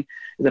seeing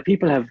is that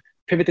people have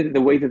pivoted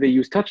the way that they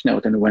use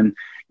TouchNote. And when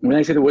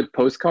I say the word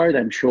postcard,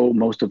 I'm sure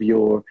most of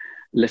your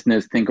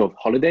listeners think of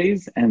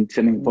holidays and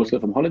sending a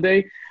postcard from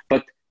holiday.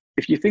 But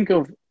if you think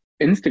of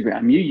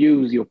Instagram, you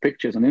use your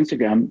pictures on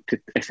Instagram to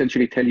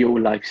essentially tell your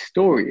life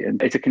story.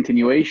 And it's a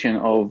continuation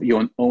of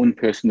your own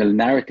personal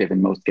narrative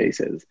in most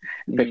cases.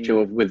 A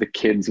picture with the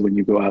kids when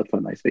you go out for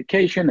a nice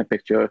vacation, a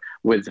picture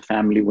with the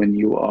family when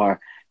you are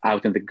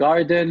out in the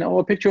garden, or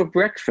a picture of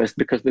breakfast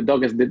because the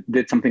dog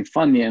did something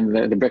funny and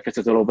the breakfast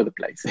is all over the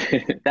place.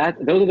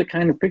 Those are the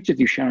kind of pictures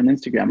you share on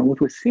Instagram. And what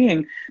we're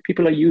seeing,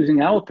 people are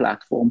using our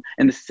platform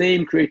in the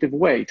same creative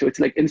way. So it's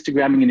like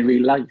Instagramming in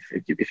real life,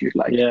 if you'd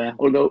like. Yeah.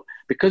 Although,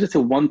 because it's a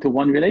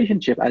one-to-one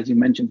relationship, as you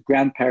mentioned,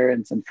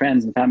 grandparents and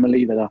friends and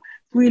family that are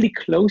really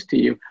close to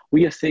you,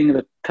 we are seeing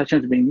that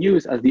TouchNote is being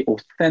used as the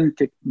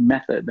authentic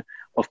method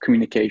of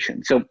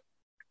communication. So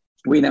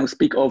we now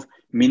speak of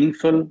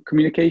meaningful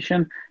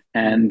communication.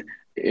 And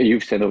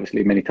you've said,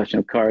 obviously, many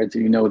TouchNote cards.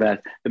 You know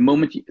that the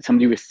moment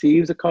somebody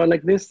receives a card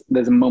like this,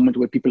 there's a moment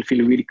where people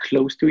feel really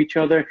close to each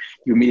other.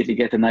 You immediately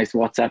get a nice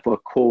WhatsApp or a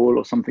call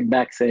or something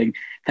back saying,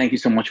 thank you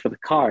so much for the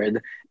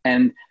card.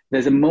 And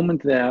there's a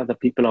moment there that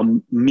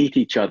people meet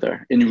each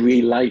other in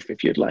real life,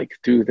 if you'd like,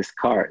 through this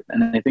card.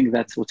 And I think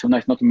that's what's so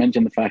nice, not to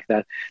mention the fact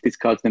that these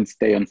cards then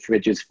stay on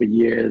fridges for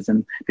years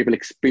and people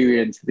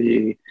experience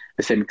the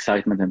same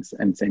excitement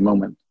and same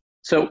moment.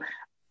 So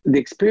the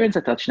experience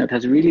at TouchNote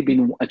has really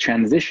been a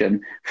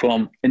transition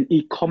from an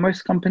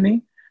e-commerce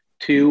company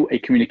to a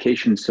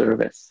communication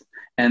service.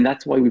 And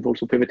that's why we've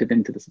also pivoted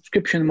into the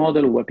subscription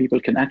model where people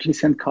can actually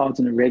send cards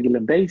on a regular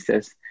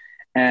basis.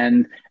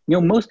 And,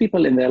 most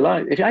people in their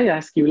life, if I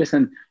ask you,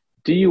 listen,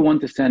 do you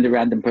want to send a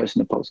random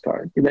person a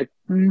postcard? You're like,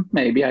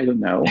 maybe, I don't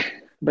know.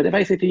 But if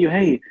I say to you,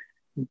 hey,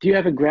 do you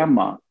have a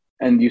grandma?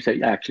 And you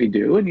say, I actually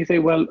do. And you say,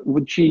 well,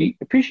 would she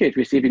appreciate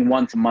receiving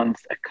once a month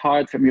a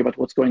card from you about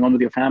what's going on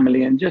with your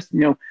family and just,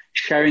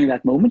 sharing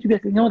that moment? You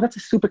get, that's a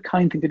super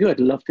kind thing to do.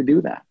 I'd love to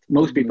do that.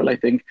 Most people, I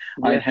think,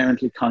 are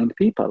inherently kind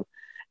people.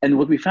 And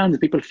what we found is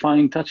people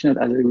find TouchNote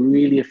as a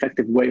really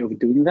effective way of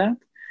doing that.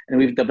 And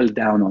we've doubled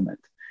down on it.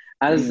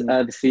 As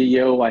the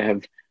CEO, I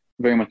have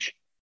very much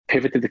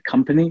pivoted the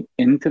company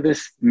into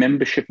this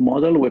membership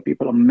model where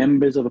people are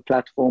members of a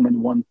platform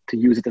and want to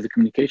use it as a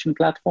communication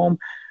platform.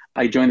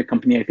 I joined the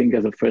company, I think,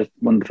 as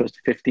one of the first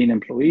 15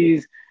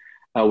 employees.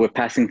 We're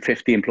passing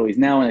 50 employees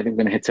now, and I think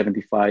we're going to hit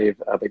 75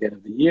 by the end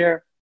of the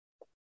year.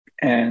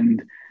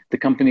 And the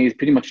company is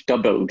pretty much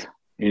doubled,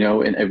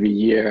 in every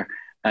year.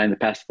 And the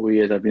past 4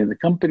 years I've been in the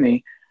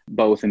company,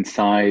 both in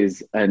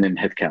size and in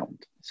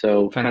headcount.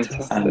 So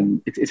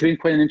it's been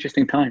quite an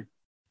interesting time.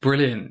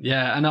 Brilliant.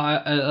 Yeah. And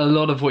a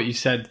lot of what you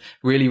said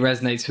really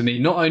resonates for me,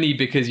 not only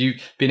because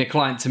you've been a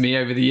client to me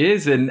over the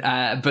years,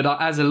 but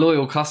as a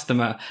loyal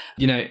customer.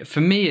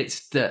 For me,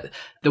 it's the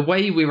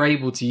way we're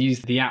able to use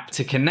the app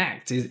to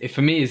connect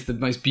for me is the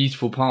most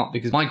beautiful part,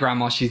 because my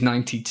grandma, she's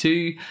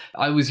 92.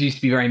 I always used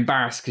to be very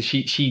embarrassed because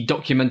she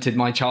documented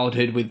my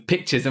childhood with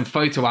pictures and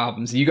photo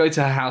albums. You go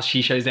to her house,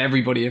 she shows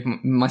everybody of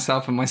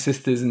myself and my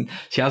sisters, and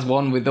she has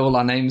one with all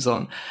our names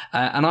on.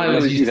 And I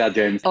always use that,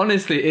 James.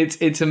 Honestly,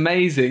 it's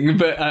amazing,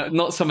 but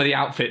not some of the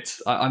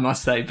outfits, I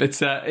must say. But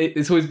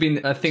it's always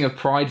been a thing of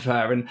pride for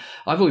her, and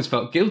I've always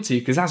felt guilty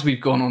because as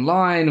we've gone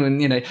online,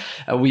 and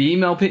we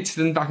email pictures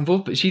and back and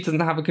forth, but she doesn't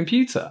have a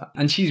computer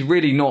and she's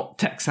really not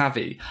tech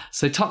savvy.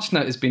 So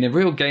TouchNote has been a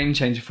real game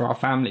changer for our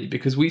family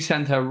because we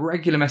send her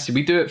regular message.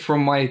 We do it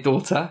from my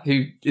daughter,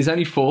 who is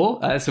only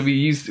 4, so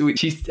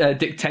she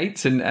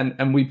dictates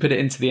and we put it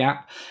into the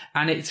app,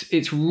 and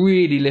it's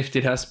really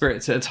lifted her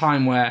spirits at a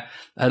time where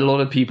a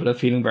lot of people are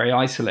feeling very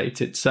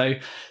isolated. So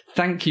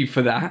thank you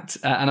for that.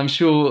 And I'm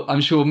sure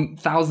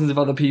thousands of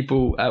other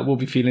people will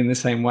be feeling the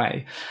same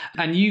way.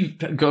 And you've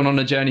gone on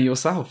a journey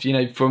yourself,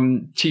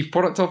 from Chief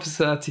Product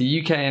Officer to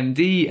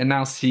UKMD and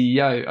now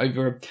CEO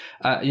over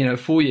a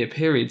 4-year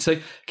period. So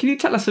can you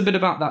tell us a bit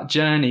about that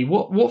journey?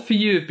 What for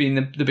you have been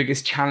the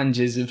biggest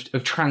challenges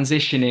of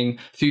transitioning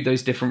through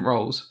those different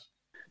roles?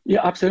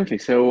 Yeah, absolutely.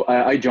 So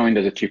I joined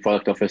as a Chief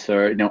Product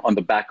Officer, on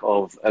the back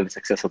of the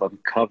success of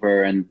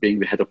Uncover and being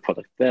the head of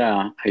product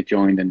there. I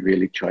joined and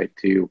really tried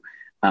to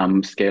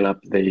scale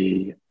up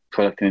the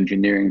product and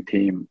engineering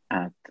team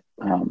at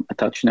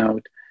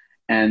TouchNote.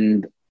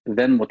 And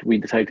then what we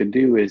decided to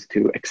do is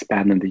to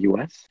expand in the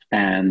US.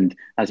 And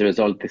as a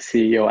result, the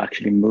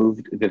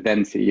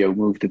then CEO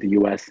moved to the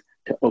US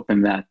to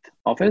open that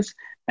office.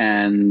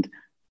 And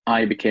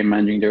I became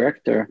managing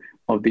director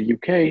of the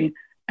UK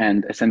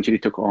and essentially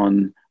took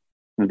on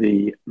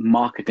the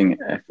marketing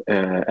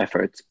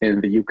efforts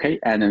in the UK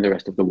and in the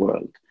rest of the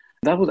world.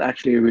 That was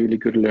actually a really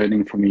good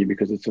learning for me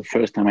because it's the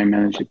first time I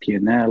managed a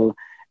P&L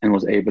and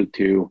was able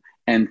to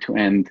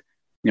end-to-end,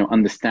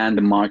 understand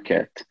the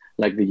market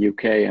like the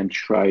UK and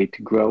try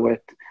to grow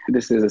it.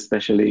 This is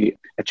especially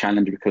a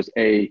challenge because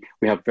we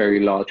have very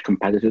large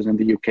competitors in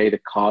the UK,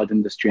 the card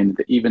industry,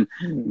 and even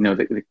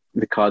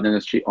the card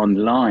industry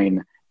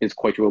online is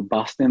quite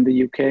robust in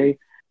the UK,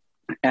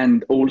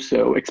 and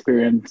also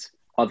experience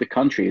other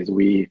countries.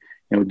 We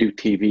do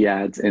TV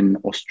ads in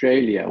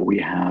Australia. We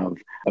have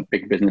a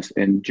big business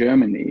in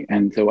Germany.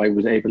 And so I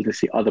was able to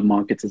see other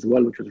markets as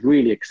well, which was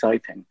really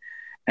exciting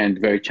and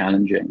very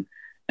challenging.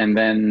 And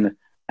then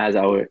as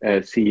our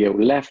CEO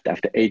left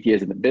after 8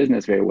 years in the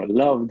business, very well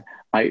loved,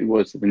 I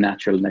was the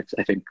natural next,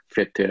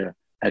 fit to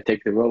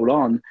take the role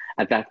on.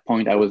 At that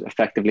point, I was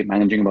effectively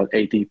managing about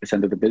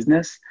 80% of the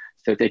business.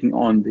 So taking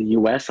on the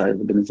US side of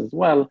the business as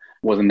well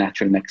was a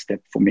natural next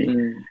step for me.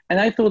 And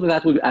I thought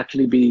that would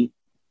actually be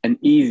an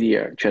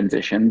easier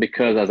transition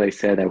because, as I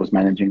said, I was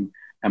managing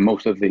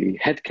most of the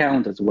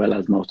headcount as well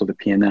as most of the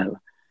P&L.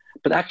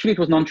 But actually, it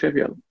was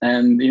non-trivial.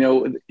 And,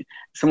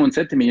 someone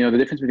said to me, the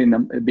difference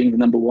between being the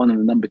number one and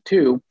the number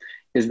two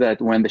is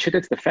that when the shit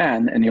hits the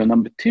fan and you're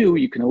number two,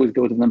 you can always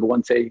go to the number one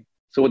and say,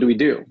 so what do we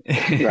do?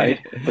 Right?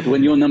 But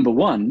when you're number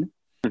one,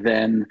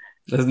 then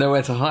there's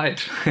nowhere to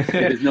hide.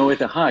 There's nowhere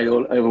to hide.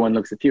 Everyone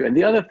looks at you. And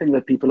the other thing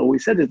that people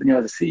always said is,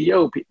 as a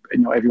CEO,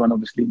 everyone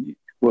obviously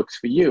works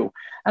for you.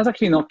 That's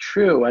actually not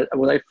true.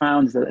 What I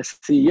found is that as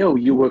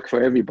CEO, you work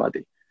for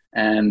everybody.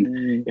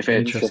 And if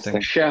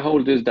it's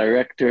shareholders,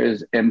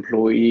 directors,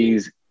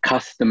 employees,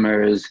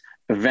 customers,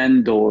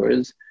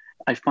 vendors,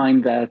 I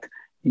find that,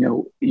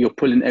 you're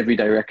pulled in every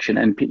direction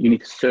and you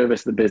need to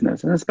service the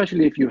business. And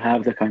especially if you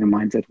have the kind of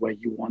mindset where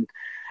you want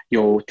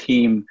your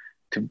team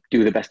to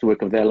do the best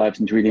work of their lives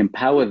and to really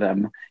empower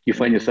them, you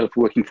find yourself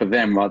working for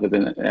them rather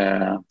than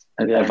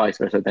a vice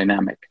versa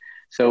dynamic.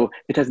 So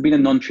it has been a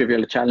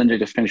non-trivial challenge. I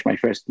just finished my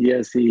first year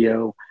as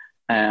CEO.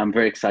 I'm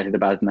very excited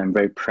about it and I'm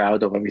very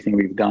proud of everything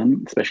we've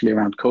done, especially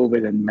around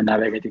COVID and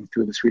navigating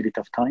through this really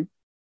tough time.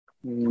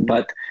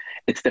 But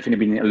it's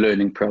definitely been a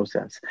learning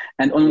process.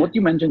 And on what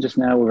you mentioned just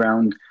now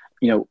around,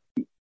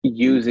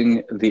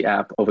 using the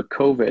app over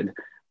COVID,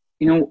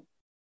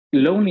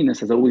 loneliness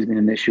has always been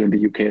an issue in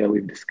the UK that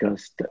we've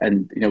discussed.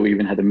 And, we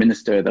even had a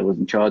minister that was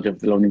in charge of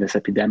the loneliness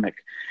epidemic.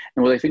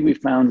 And what I think we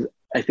found,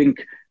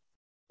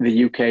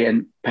 the UK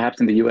and perhaps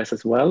in the US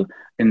as well,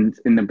 in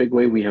a big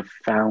way, we have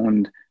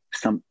found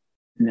some,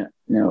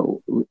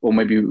 or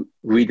maybe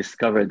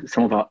rediscovered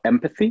some of our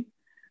empathy,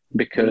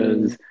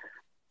 because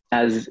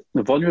as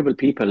the vulnerable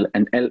people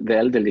and the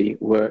elderly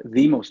were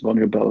the most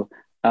vulnerable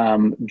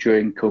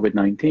during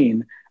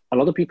COVID-19, a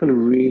lot of people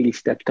really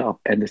stepped up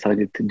and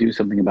decided to do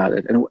something about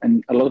it.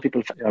 And a lot of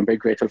people, I'm very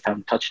grateful,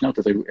 found TouchNote,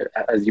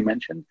 as you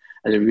mentioned,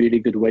 as a really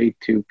good way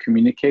to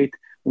communicate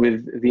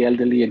with the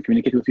elderly and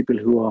communicate with people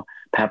who are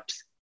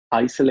perhaps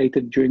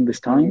isolated during this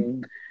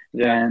time.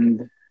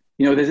 And,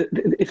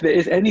 if there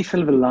is any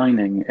silver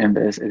lining in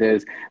this, it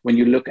is when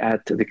you look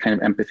at the kind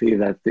of empathy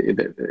that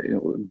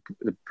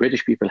the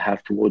British people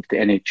have towards the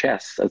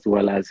NHS as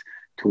well as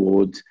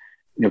towards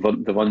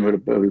the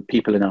vulnerable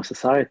people in our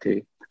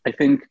society. I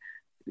think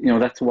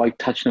that's why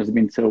TouchNote has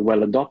been so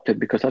well adopted,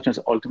 because TouchNote is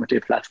ultimately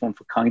a platform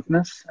for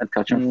kindness and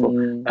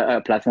TouchNote for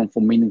a platform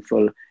for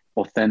meaningful,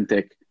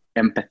 authentic,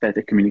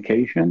 empathetic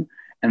communication.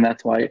 And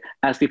that's why,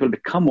 as people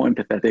become more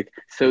empathetic,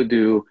 so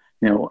do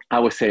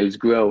our sales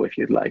grow, if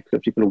you'd like, for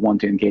people who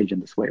want to engage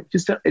in this way. Which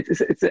is,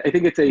 I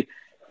think it's a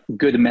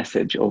good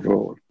message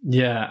overall.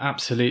 Yeah,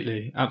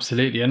 absolutely.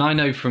 And I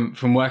know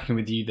from working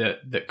with you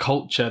that the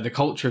culture of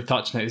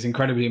TouchNote is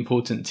incredibly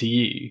important to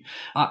you,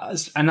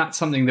 and that's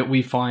something that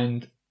we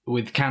find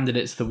with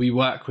candidates that we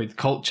work with.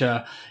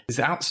 Culture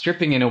is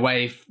outstripping, in a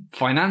way,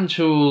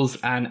 financials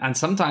and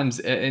sometimes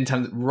in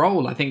terms of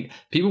role. I think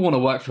people want to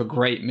work for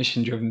great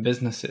mission-driven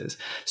businesses.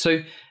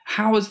 So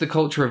how has the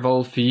culture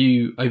evolved for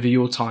you over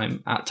your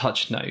time at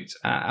TouchNote?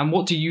 And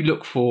what do you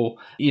look for,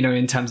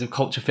 in terms of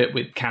culture fit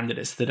with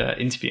candidates that are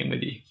interviewing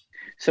with you?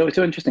 So it's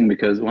so interesting,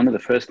 because one of the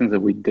first things that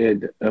we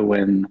did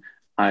when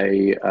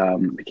I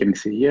became the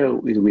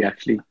CEO is we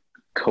actually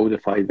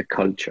codified the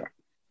culture.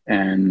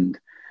 And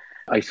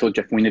I saw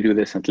Jeff Weiner do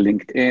this at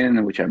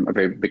LinkedIn, which I'm a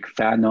very big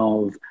fan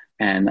of.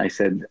 And I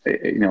said,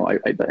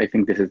 I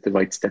think this is the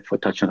right step for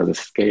TouchNote as a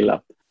scale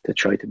up to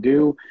try to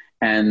do.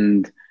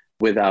 And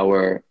with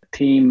our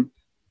team,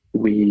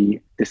 we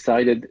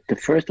decided to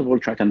first of all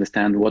try to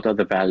understand what are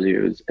the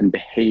values and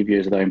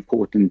behaviors that are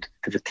important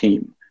to the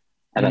team.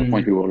 At that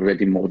point, we were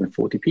already more than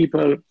 40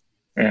 people,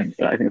 and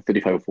I think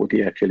 35 or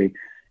 40 actually.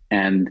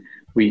 And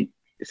we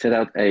set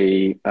out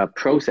a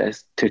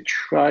process to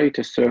try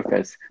to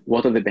surface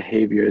what are the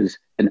behaviors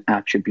and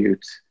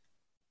attributes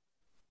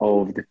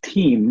of the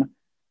team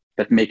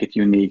that make it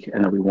unique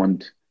and that we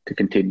want to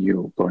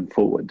continue going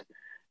forward.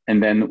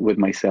 And then with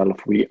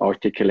myself, we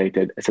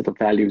articulated a set of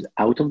values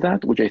out of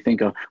that, which I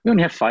think we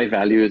only have 5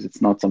 values.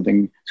 It's not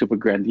something super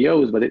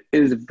grandiose, but it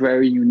is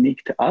very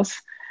unique to us.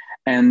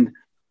 And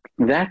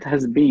that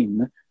has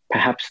been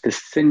perhaps the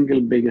single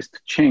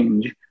biggest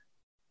change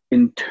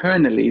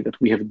internally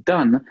that we have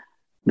done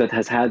that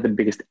has had the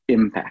biggest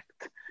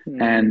impact.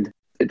 And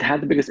it had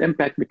the biggest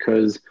impact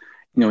because,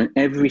 in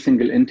every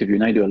single interview,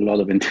 and I do a lot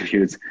of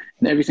interviews,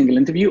 in every single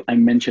interview, I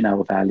mention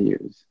our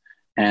values.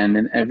 And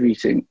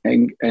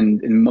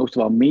in most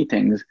of our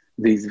meetings,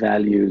 these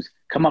values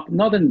come up,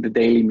 not in the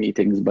daily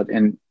meetings, but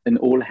in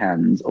all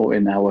hands or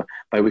in our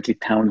bi-weekly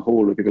town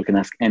hall where people can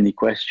ask any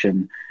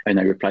question and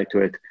I reply to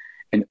it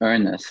in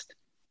earnest.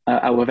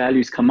 Our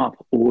values come up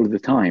all the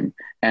time.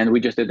 And we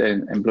just did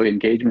an employee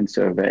engagement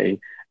survey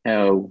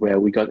where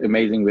we got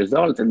amazing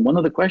results. And one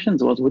of the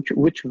questions was,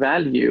 which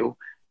value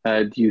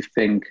do you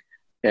think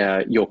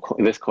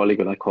this colleague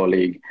or that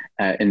colleague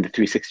in the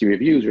 360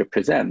 reviews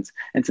represents?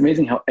 And it's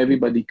amazing how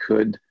everybody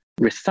could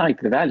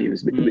recite the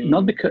values.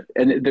 Not because,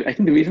 I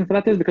think the reason for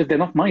that is because they're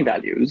not my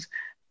values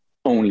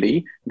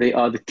only, they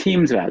are the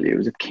team's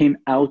values. It came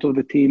out of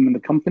the team and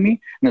the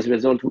company. And as a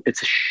result,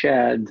 it's a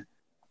shared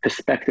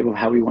perspective of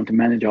how we want to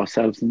manage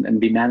ourselves and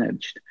be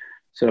managed.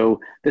 So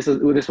this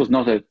was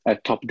not a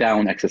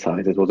top-down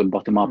exercise. It was a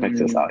bottom-up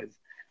exercise.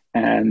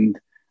 And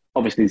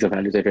obviously these are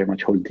values I very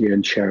much hold dear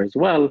and share as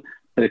well,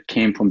 but it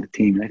came from the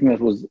team. And I think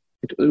that was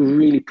a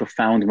really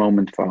profound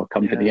moment for our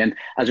company. Yeah. And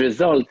as a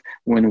result,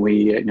 when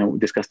we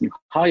discuss new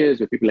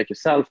hires with people like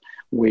yourself,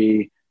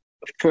 we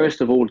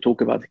first of all talk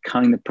about the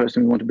kind of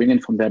person we want to bring in,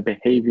 from their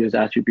behaviors,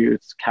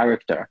 attributes,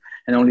 character,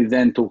 and only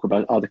then talk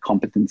about other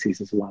competencies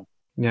as well.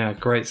 Yeah,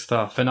 great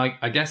stuff. And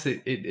I guess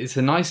it's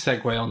a nice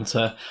segue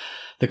onto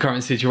the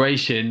current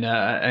situation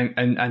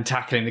and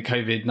tackling the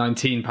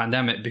COVID-19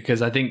 pandemic,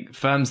 because I think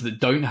firms that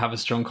don't have a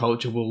strong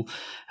culture will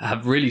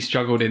have really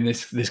struggled in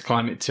this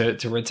climate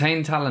to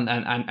retain talent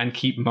and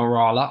keep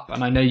morale up.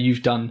 And I know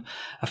you've done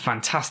a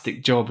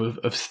fantastic job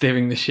of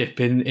steering the ship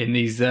in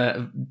these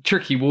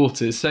tricky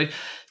waters. So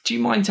do you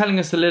mind telling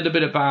us a little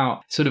bit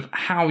about sort of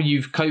how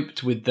you've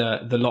coped with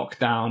the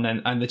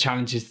lockdown and the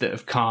challenges that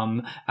have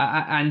come,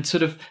 and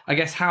sort of, I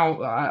guess,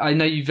 how I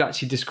know you've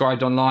actually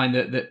described online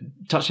that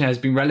TouchNote has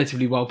been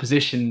relatively well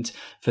positioned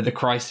for the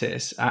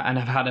crisis and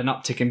have had an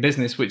uptick in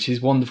business, which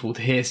is wonderful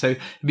to hear. So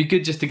it'd be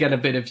good just to get a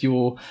bit of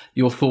your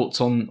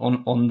thoughts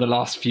on the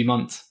last few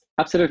months.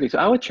 Absolutely. So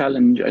our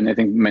challenge, and I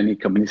think many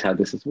companies had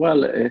this as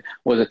well,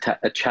 was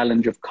a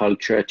challenge of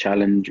culture, a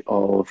challenge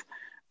of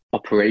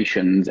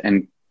operations,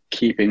 and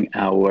keeping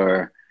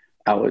our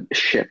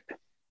ship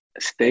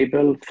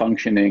stable,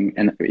 functioning,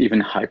 and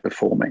even high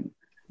performing.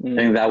 I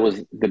think that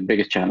was the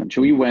biggest challenge.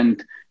 We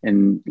went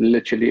in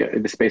literally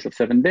the space of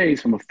 7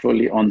 days from a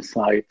fully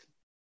on-site,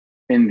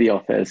 in the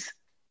office,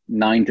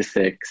 9 to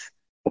 6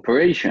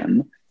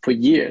 operation for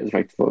years,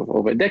 right, for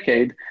over a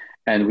decade.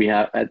 And we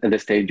have, at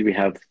this stage, we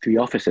have 3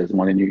 offices,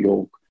 one in New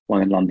York,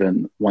 one in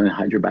London, one in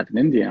Hyderabad in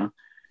India,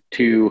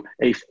 to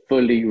a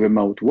fully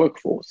remote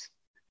workforce.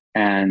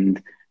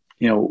 And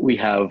we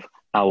have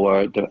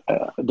our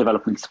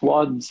development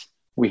squads,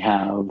 we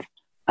have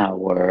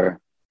our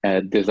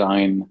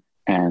design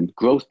and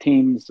growth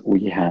teams,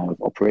 we have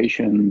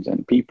operations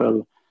and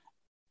people.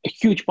 A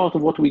huge part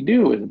of what we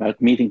do is about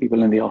meeting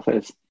people in the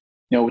office,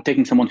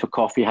 taking someone for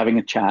coffee, having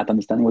a chat,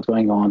 understanding what's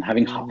going on,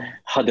 having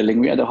huddling.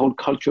 We had a whole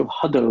culture of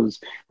huddles.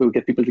 We would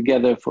get people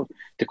together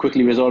to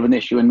quickly resolve an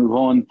issue and move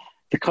on.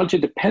 The culture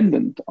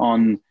dependent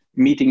on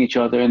meeting each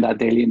other and that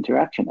daily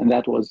interaction. And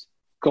that was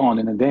gone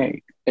in a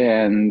day.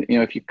 And,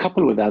 if you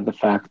couple with that the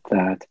fact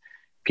that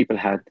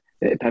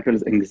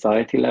people's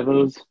anxiety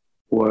levels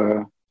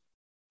were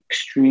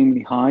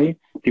extremely high.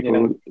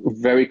 People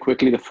very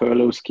quickly, the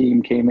furlough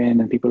scheme came in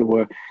and people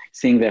were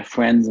seeing their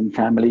friends and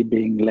family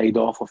being laid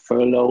off or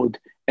furloughed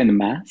en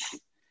masse.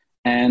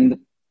 And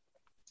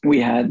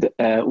we had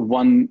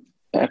one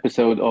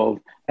episode of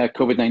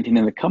COVID-19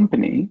 in the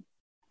company,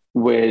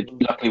 which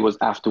luckily was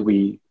after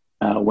we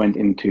went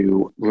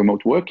into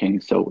remote working.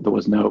 So there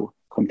was no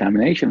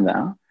contamination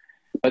there,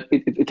 but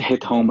it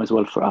hit home as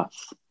well for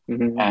us.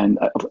 Mm-hmm.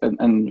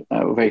 And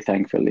very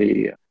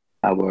thankfully,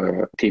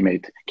 our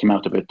teammate came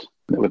out of it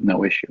with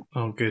no issue.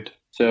 Oh, good.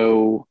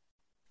 So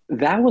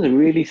that was a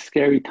really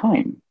scary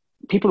time.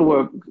 People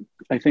were,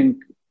 I think,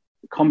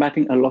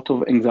 combating a lot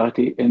of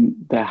anxiety in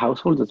their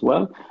households as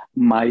well.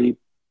 My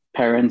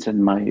parents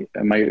and my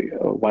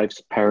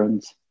wife's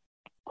parents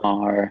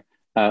were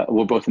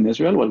both in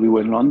Israel while we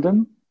were in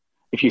London.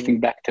 If you think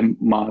back to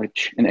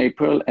March and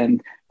April,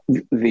 and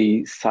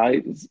the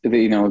size,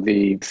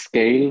 the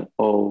scale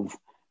of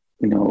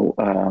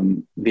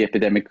the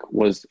epidemic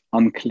was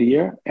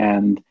unclear,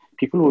 and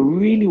people were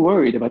really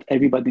worried about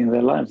everybody in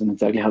their lives and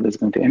exactly how this is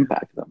going to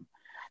impact them.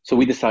 So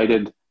we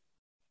decided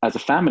as a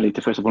family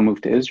to first of all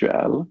move to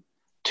Israel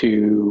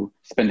to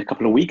spend a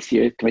couple of weeks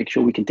here to make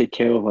sure we can take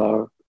care of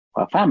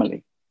our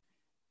family,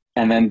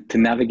 and then to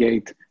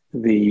navigate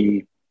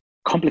the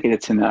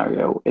complicated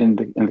scenario in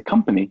the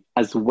company,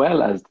 as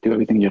well as do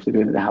everything you have to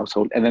do in the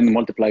household, and then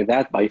multiply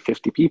that by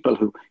 50 people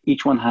who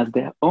each one has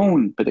their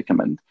own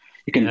predicament.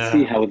 You can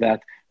see how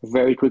that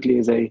very quickly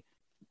is a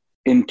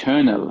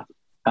internal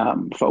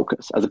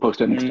focus as opposed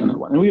to an external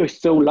one. And we were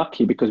so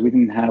lucky because we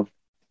didn't have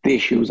the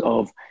issues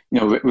of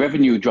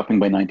revenue dropping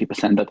by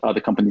 90% that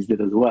other companies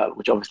did as well,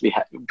 which obviously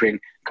bring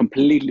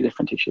completely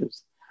different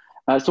issues.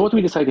 So what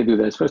we decided to do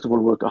there is, first of all,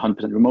 work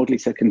 100% remotely.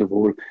 Second of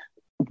all,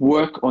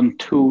 work on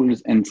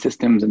tools and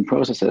systems and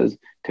processes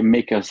to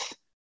make us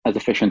as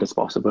efficient as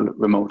possible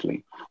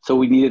remotely. So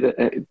we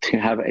needed to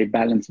have a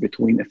balance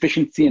between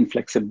efficiency and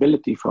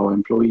flexibility for our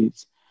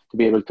employees to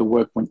be able to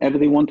work whenever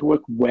they want to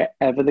work,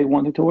 wherever they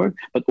wanted to work,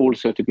 but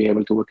also to be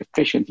able to work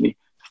efficiently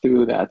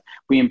through that.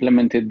 We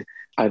implemented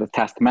either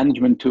task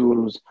management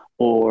tools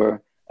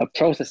or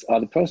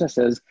other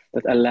processes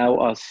that allow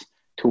us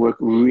to work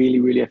really,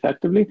 really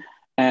effectively.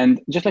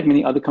 And just like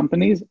many other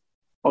companies,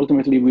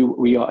 ultimately,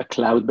 we are a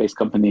cloud-based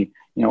company.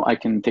 I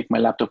can take my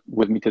laptop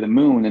with me to the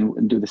moon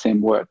and do the same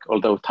work,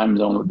 although time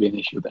zone would be an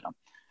issue there.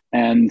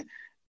 And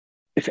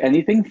if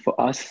anything, for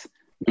us,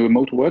 the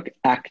remote work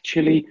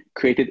actually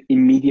created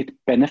immediate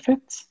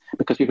benefits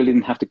because people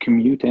didn't have to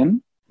commute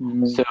in.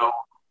 Mm-hmm. So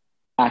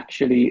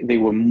actually, they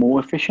were more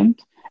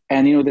efficient.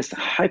 And, this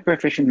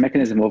hyper-efficient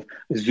mechanism of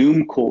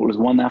Zoom calls,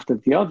 one after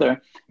the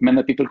other, meant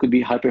that people could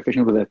be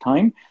hyper-efficient with their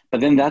time.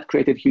 But then that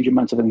created huge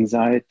amounts of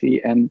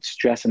anxiety and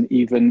stress and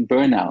even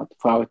burnout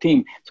for our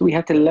team. So we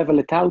had to level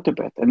it out a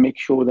bit and make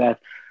sure that,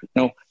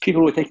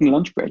 people were taking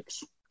lunch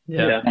breaks.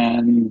 Yeah.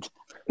 And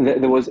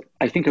there was,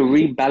 I think, a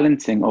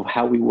rebalancing of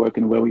how we work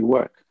and where we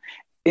work.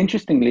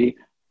 Interestingly,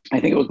 I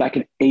think it was back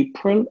in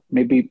April,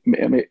 maybe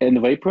end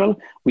of April,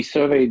 we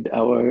surveyed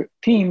our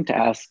team to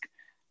ask,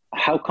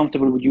 how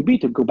comfortable would you be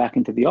to go back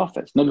into the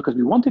office? Not because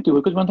we wanted to,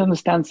 because we want to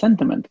understand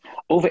sentiment.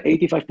 Over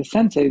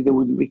 85% say they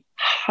would be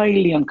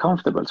highly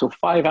uncomfortable. So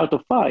 5 out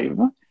of 5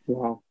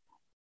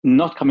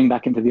 not coming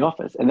back into the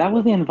office. And that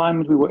was the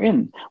environment we were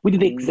in. We did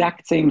the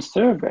exact same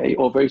survey,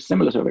 or very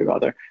similar survey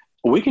rather,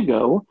 a week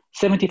ago.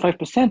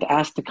 75%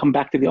 asked to come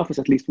back to the office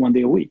at least 1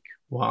 day a week.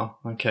 Wow.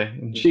 Okay.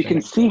 So you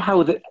can see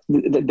how the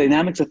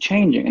dynamics are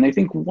changing. And I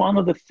think one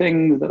of the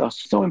things that are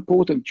so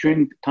important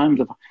during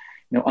times of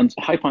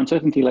hyper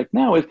uncertainty like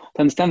now is to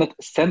understand that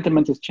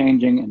sentiment is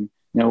changing,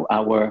 and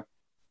our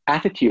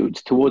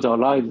attitudes towards our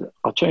lives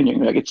are changing.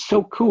 Like, it's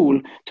so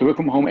cool to work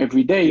from home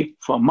every day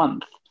for a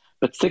month,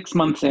 but 6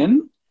 months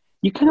in,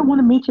 you kind of want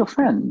to meet your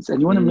friends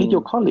and you want to meet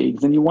your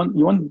colleagues, and you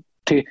want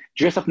to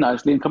dress up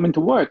nicely and come into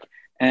work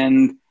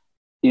and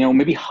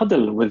maybe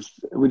huddle with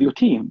your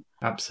team.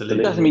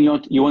 Absolutely. It doesn't mean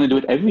you want to do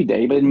it every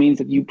day, but it means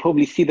that you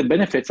probably see the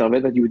benefits of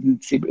it that you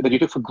didn't see, that you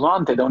took for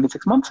granted only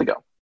 6 months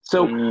ago.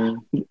 So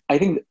I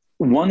think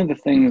one of the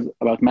things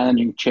about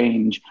managing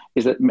change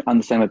is that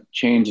understand that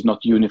change is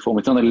not uniform.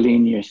 It's not a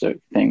linear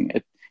thing.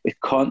 It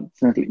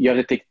constantly, you have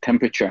to take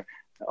temperature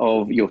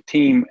of your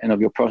team and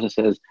of your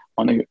processes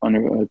on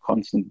a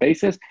constant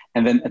basis,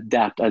 and then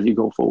adapt as you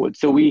go forward.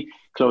 So we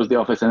closed the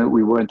office, and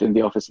we weren't in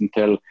the office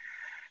until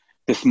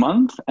this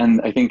month.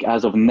 And I think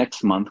as of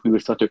next month, we will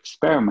start to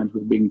experiment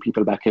with bringing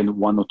people back in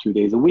 1 or 2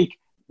 days a week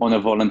on a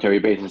voluntary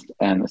basis,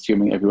 and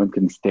assuming everyone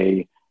can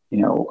stay,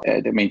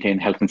 to maintain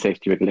health and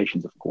safety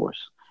regulations, of course.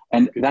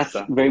 And that's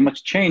very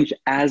much changed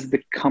as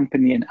the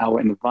company and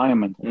our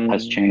environment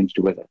has changed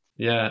with it.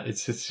 Yeah,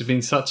 it's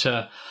been such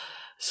a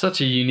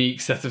Such a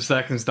unique set of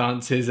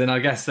circumstances, and I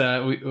guess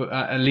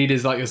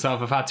leaders like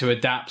yourself have had to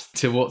adapt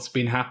to what's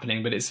been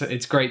happening. But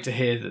it's great to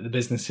hear that the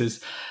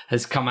business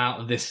has come out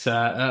of this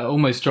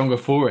almost stronger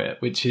for it,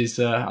 which is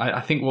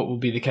I think what will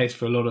be the case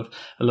for a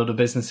lot of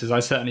businesses. I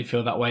certainly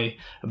feel that way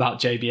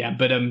about JBM.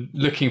 But I'm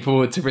looking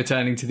forward to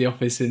returning to the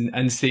office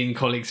and seeing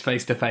colleagues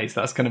face to face.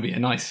 That's going to be a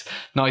nice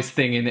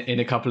thing in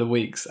a couple of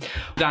weeks.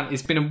 Dan,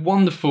 it's been a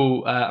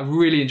wonderful. I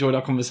really enjoyed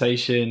our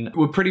conversation.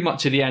 We're pretty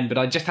much at the end, but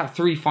I just have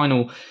 3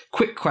 final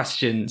quick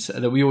questions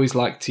that we always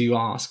like to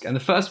ask. And the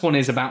first one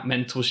is about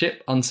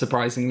mentorship,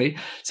 unsurprisingly.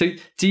 So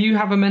do you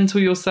have a mentor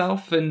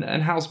yourself, and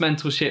how's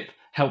mentorship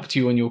helped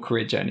you on your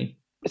career journey?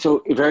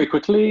 So very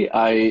quickly,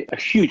 I'm a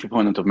huge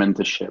proponent of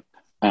mentorship.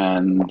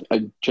 And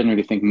I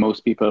generally think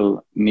most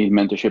people need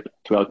mentorship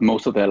throughout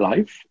most of their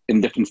life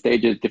in different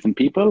stages, different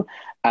people.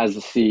 As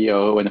a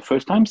CEO and a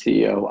first-time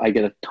CEO, I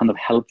get a ton of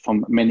help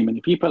from many,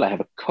 many people. I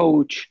have a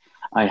coach.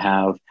 I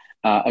have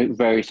a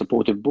very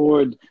supportive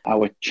board.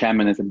 Our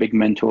chairman is a big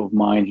mentor of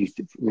mine. He's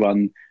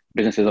run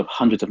businesses of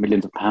hundreds of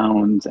millions of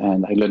pounds,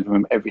 and I learn from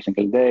him every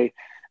single day.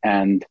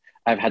 And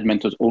I've had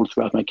mentors all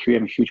throughout my career.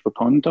 I'm a huge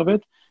proponent of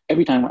it.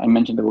 Every time I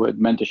mention the word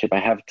mentorship, I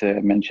have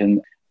to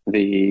mention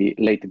the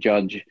late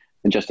judge,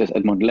 Justice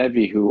Edmond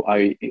Levy, who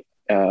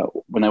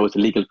when I was a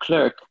legal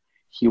clerk,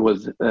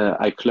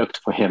 I clerked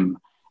for him.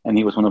 And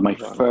he was one of my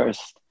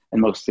first and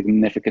most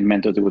significant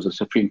mentors. He was a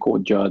Supreme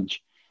Court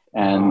judge.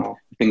 And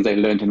things I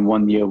learned in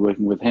 1 year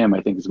working with him,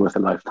 I think is worth a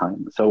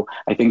lifetime. So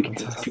I think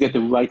if you get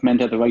the right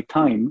mentor at the right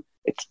time,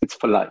 it's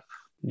for life.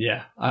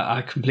 Yeah,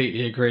 I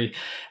completely agree.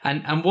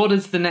 And what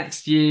does the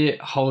next year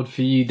hold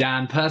for you,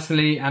 Dan,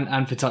 personally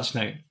and for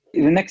TouchNote?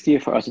 The next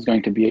year for us is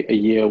going to be a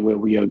year where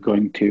we are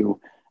going to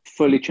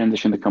fully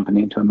transition the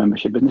company into a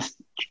membership business,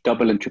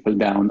 double and triple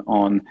down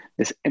on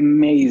this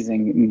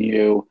amazing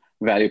new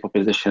value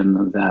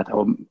proposition that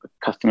our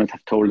customers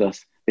have told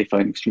us they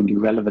find extremely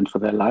relevant for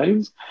their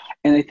lives.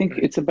 And I think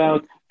it's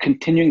about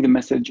continuing the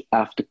message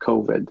after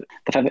COVID.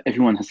 The fact that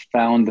everyone has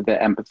found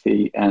their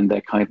empathy and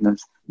their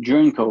kindness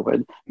during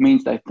COVID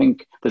means that I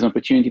think there's an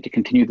opportunity to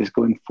continue this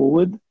going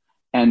forward.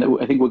 And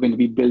I think we're going to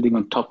be building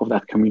on top of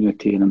that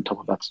community and on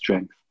top of that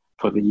strength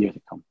for the year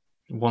to come.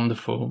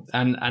 Wonderful.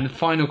 And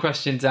final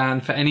question,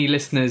 Dan, for any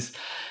listeners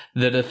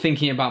that are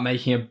thinking about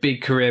making a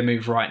big career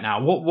move right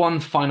now, what one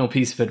final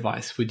piece of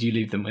advice would you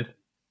leave them with?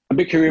 A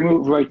big career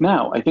move right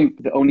now. I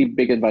think the only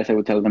big advice I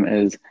would tell them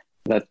is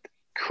that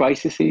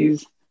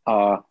crises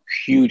are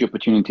huge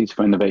opportunities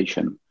for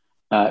innovation.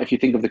 If you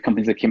think of the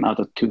companies that came out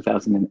of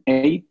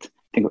 2008,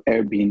 think of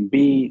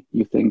Airbnb,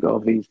 you think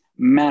of these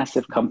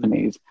massive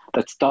companies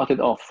that started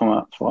off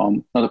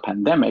from not a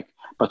pandemic,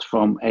 but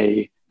from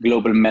a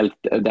global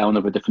meltdown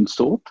of a different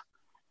sort.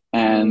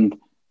 And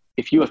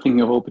if you are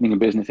thinking of opening a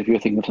business, if you're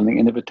thinking of something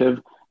innovative,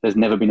 there's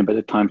never been a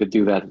better time to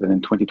do that than in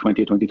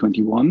 2020 or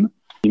 2021.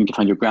 You need to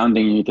find your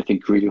grounding. You need to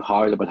think really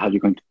hard about how you're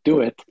going to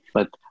do it.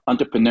 But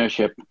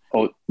entrepreneurship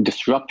or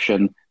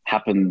disruption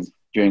happens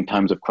during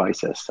times of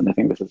crisis. And I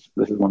think this is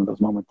one of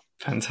those moments.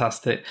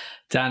 Fantastic.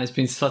 Dan, it's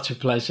been such a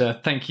pleasure.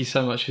 Thank you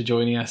so much for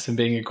joining us and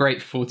being a great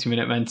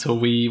 40-minute mentor.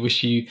 We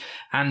wish you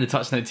and the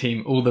TouchNote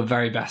team all the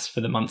very best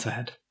for the months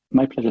ahead.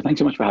 My pleasure. Thanks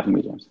so much for having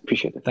me, James.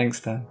 Appreciate it. Thanks,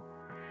 Dan.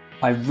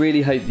 I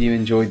really hope you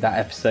enjoyed that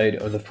episode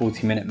of the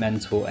 40-Minute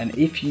Mentor. And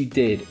if you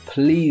did,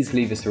 please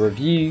leave us a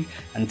review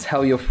and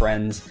tell your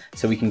friends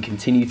so we can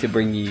continue to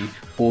bring you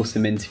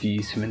awesome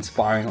interviews from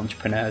inspiring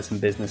entrepreneurs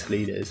and business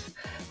leaders.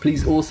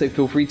 Please also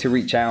feel free to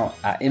reach out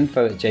at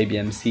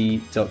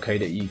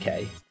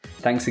info@jbmc.co.uk.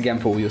 Thanks again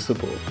for all your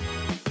support.